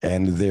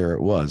 And there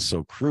it was.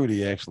 So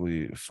Crudy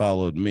actually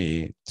followed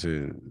me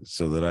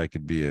so that I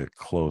could be a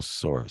close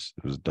source.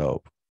 It was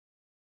dope.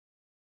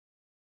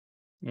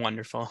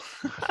 Wonderful.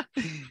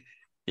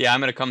 Yeah, I'm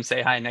going to come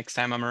say hi next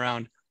time I'm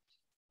around.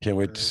 Can't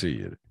wait to see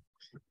you.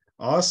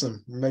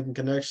 Awesome. We're making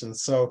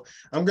connections. So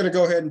I'm going to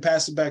go ahead and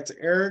pass it back to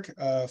Eric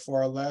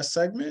for our last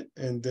segment.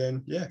 And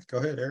then, yeah, go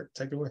ahead, Eric.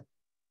 Take it away.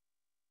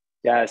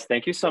 Yes,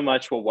 thank you so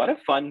much. Well, what a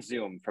fun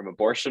Zoom, from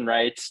abortion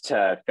rights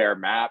to fair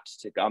maps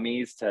to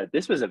gummies to,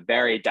 this was a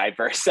very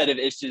diverse set of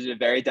issues, a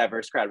very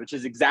diverse crowd, which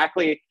is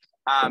exactly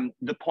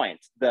the point.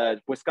 The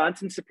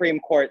Wisconsin Supreme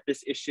Court,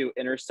 this issue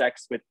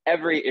intersects with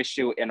every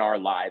issue in our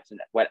lives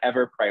and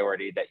whatever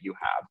priority that you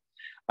have.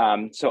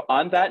 So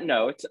on that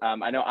note,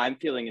 I know I'm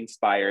feeling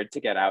inspired to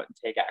get out and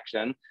take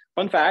action.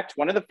 Fun fact,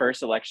 one of the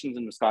first elections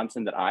in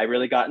Wisconsin that I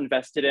really got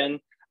invested in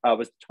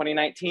was the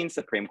 2019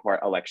 Supreme Court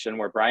election,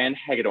 where Brian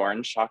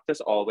Hagedorn shocked us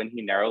all when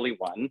he narrowly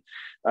won.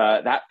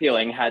 That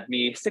feeling had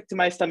me sick to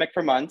my stomach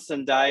for months,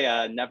 and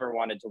I never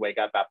wanted to wake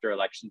up after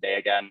election day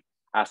again,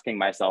 asking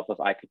myself if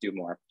I could do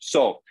more.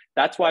 So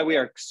that's why we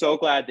are so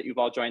glad that you've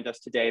all joined us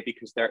today,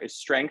 because there is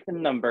strength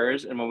in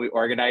numbers, and when we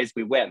organize,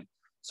 we win.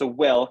 So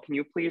Will, can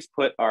you please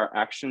put our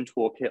action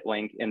toolkit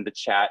link in the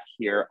chat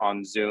here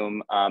on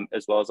Zoom,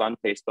 as well as on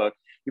Facebook?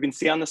 You can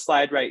see on the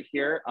slide right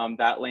here,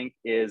 that link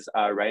is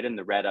right in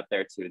the red up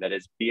there too. That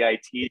is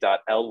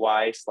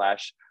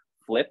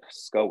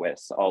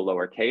bit.ly/flipscowis, all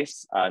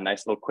lowercase.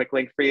 Nice little quick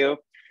link for you.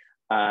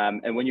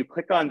 And when you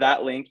click on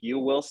that link, you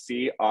will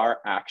see our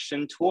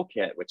action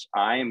toolkit, which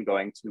I am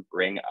going to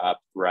bring up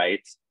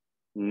right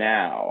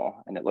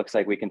now. And it looks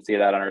like we can see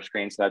that on our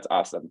screen, so that's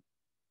awesome.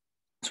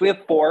 So we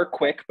have 4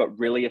 quick but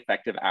really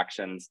effective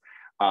actions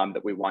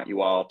that we want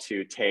you all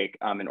to take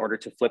in order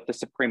to flip the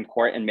Supreme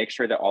Court and make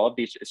sure that all of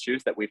these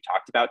issues that we've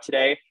talked about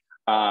today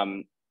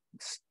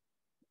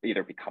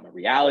either become a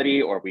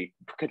reality, or we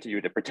continue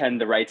to pretend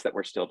the rights that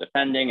we're still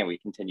defending, and we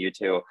continue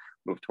to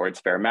move towards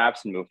fair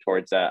maps and move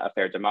towards a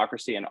fair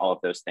democracy and all of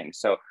those things.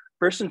 So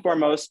first and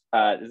foremost,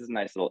 this is a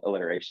nice little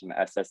alliteration,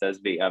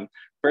 SSSV.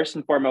 First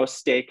and foremost,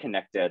 stay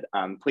connected.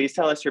 Please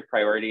tell us your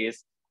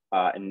priorities.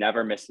 And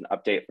never miss an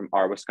update from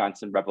our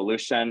Wisconsin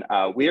Revolution.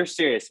 We are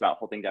serious about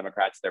holding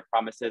Democrats to their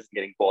promises and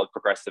getting bold,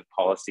 progressive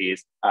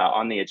policies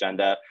on the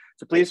agenda.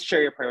 So please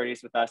share your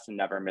priorities with us and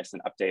never miss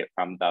an update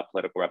from the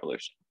political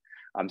revolution.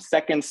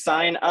 Second,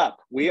 sign up.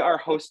 We are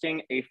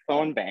hosting a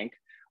phone bank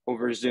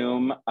over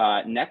Zoom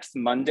next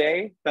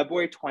Monday,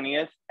 February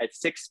 20th at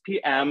 6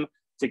 p.m.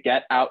 to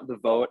get out the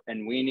vote,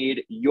 and we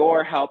need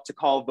your help to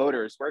call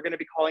voters. We're going to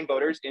be calling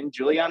voters in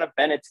Juliana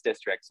Bennett's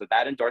district. So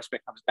that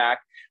endorsement comes back.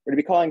 We're going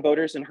to be calling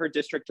voters in her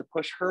district to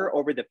push her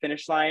over the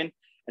finish line.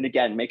 And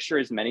again, make sure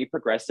as many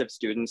progressive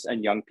students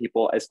and young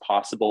people as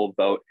possible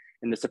vote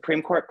in the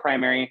Supreme Court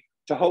primary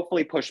to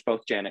hopefully push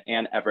both Janet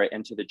and Everett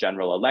into the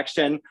general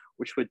election,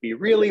 which would be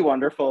really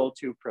wonderful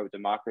to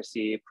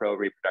pro-democracy,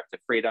 pro-reproductive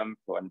freedom,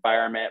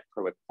 pro-environment,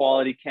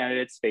 pro-equality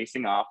candidates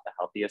facing off, the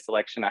healthiest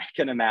election I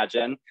can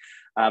imagine.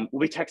 We'll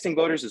be texting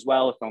voters as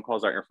well if phone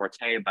calls aren't your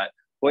forte, but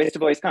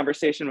voice-to-voice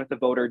conversation with the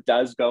voter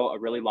does go a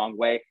really long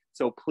way.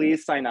 So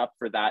please sign up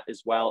for that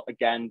as well.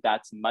 Again,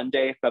 that's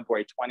Monday,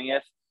 February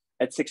 20th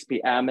at 6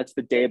 p.m. It's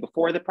the day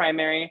before the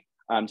primary.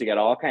 To get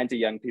all kinds of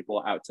young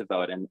people out to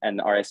vote, and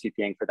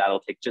RSVPing for that will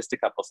take just a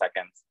couple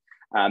seconds.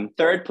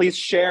 Third, please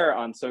share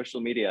on social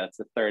media. It's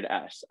the third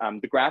S.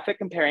 The graphic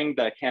comparing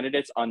the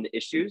candidates on the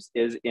issues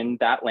is in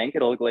that link.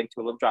 It'll link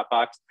to a little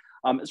Dropbox,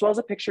 as well as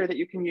a picture that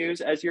you can use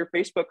as your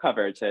Facebook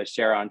cover to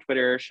share on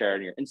Twitter, share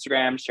on your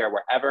Instagram, share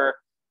wherever,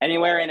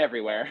 anywhere and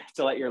everywhere,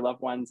 to let your loved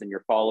ones and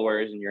your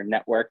followers and your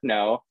network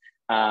know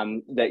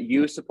that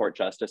you support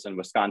justice in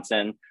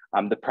Wisconsin.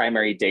 The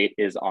primary date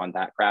is on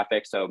that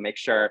graphic, so make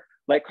sure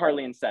like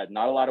Carlene said,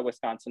 not a lot of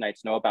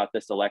Wisconsinites know about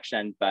this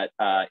election, but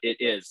it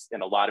is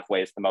in a lot of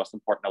ways the most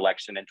important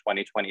election in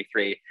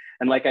 2023.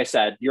 And like I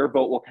said, your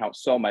vote will count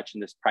so much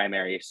in this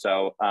primary.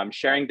 So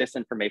sharing this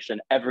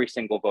information, every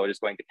single vote is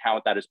going to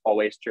count. That is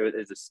always true. It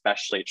is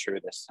especially true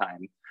this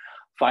time.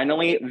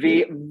 Finally,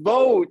 the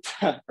vote.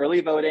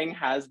 Early voting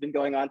has been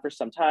going on for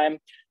some time.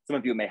 Some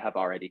of you may have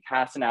already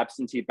cast an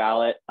absentee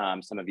ballot.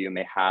 Some of you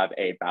may have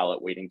a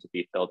ballot waiting to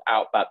be filled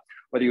out, but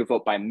whether you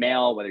vote by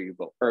mail, whether you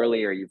vote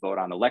early or you vote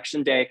on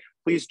election day,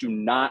 please do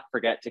not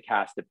forget to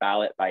cast a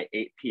ballot by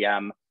 8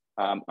 p.m.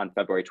 On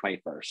February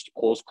 21st.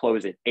 Polls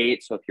close at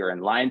 8, so if you're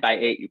in line by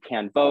 8, you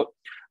can vote.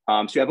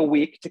 So you have a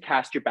week to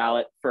cast your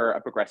ballot for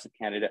a progressive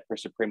candidate for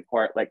Supreme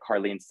Court. Like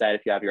Carlene said,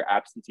 if you have your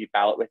absentee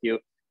ballot with you,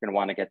 you're going to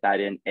want to get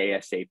that in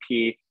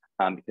ASAP.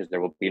 Because there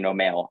will be no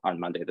mail on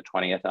Monday the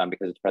 20th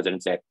because it's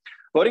President's Day.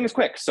 Voting is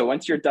quick, so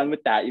once you're done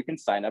with that, you can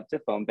sign up to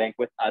phone bank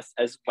with us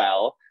as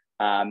well.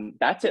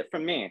 That's it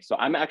from me. So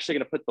I'm actually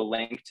going to put the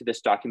link to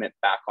this document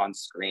back on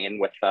screen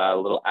with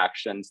little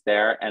actions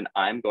there, and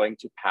I'm going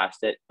to pass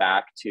it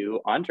back to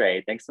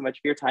Andre. Thanks so much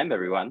for your time,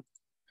 everyone.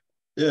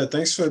 Yeah,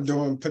 thanks for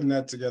putting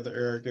that together,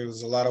 Eric. It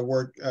was a lot of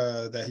work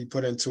that he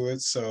put into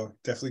it, so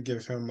definitely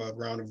give him a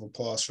round of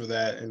applause for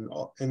that.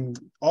 And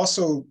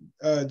also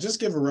just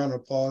give a round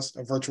of applause,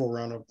 a virtual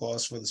round of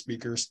applause for the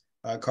speakers,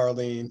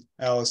 Carlene,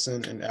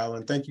 Allison, and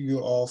Alan. Thank you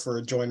all for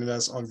joining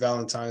us on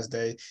Valentine's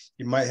Day.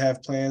 You might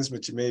have plans,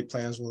 but you made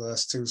plans with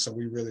us too, so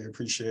we really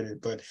appreciate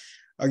it. But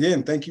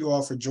again, thank you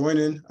all for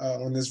joining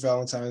on this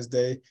Valentine's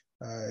Day.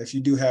 If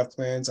you do have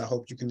plans, I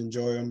hope you can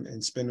enjoy them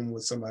and spend them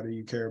with somebody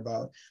you care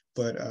about.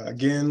 But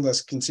again,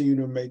 let's continue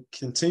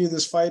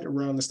this fight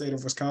around the state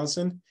of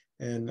Wisconsin.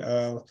 And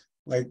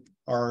like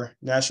our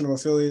national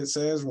affiliate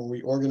says, when we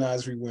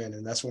organize, we win.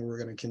 And that's what we're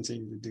going to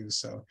continue to do.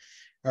 So,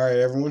 all right,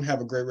 everyone, have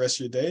a great rest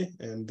of your day.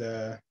 And,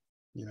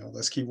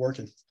 let's keep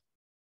working.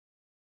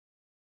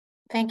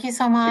 Thank you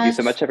so much. Thank you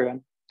so much,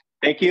 everyone.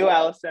 Thank you,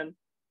 Allison.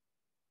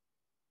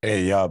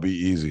 Hey, y'all be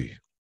easy.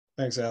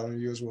 Thanks, Alan.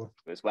 You as well.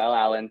 You as well,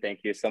 Alan. Thank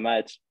you so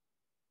much.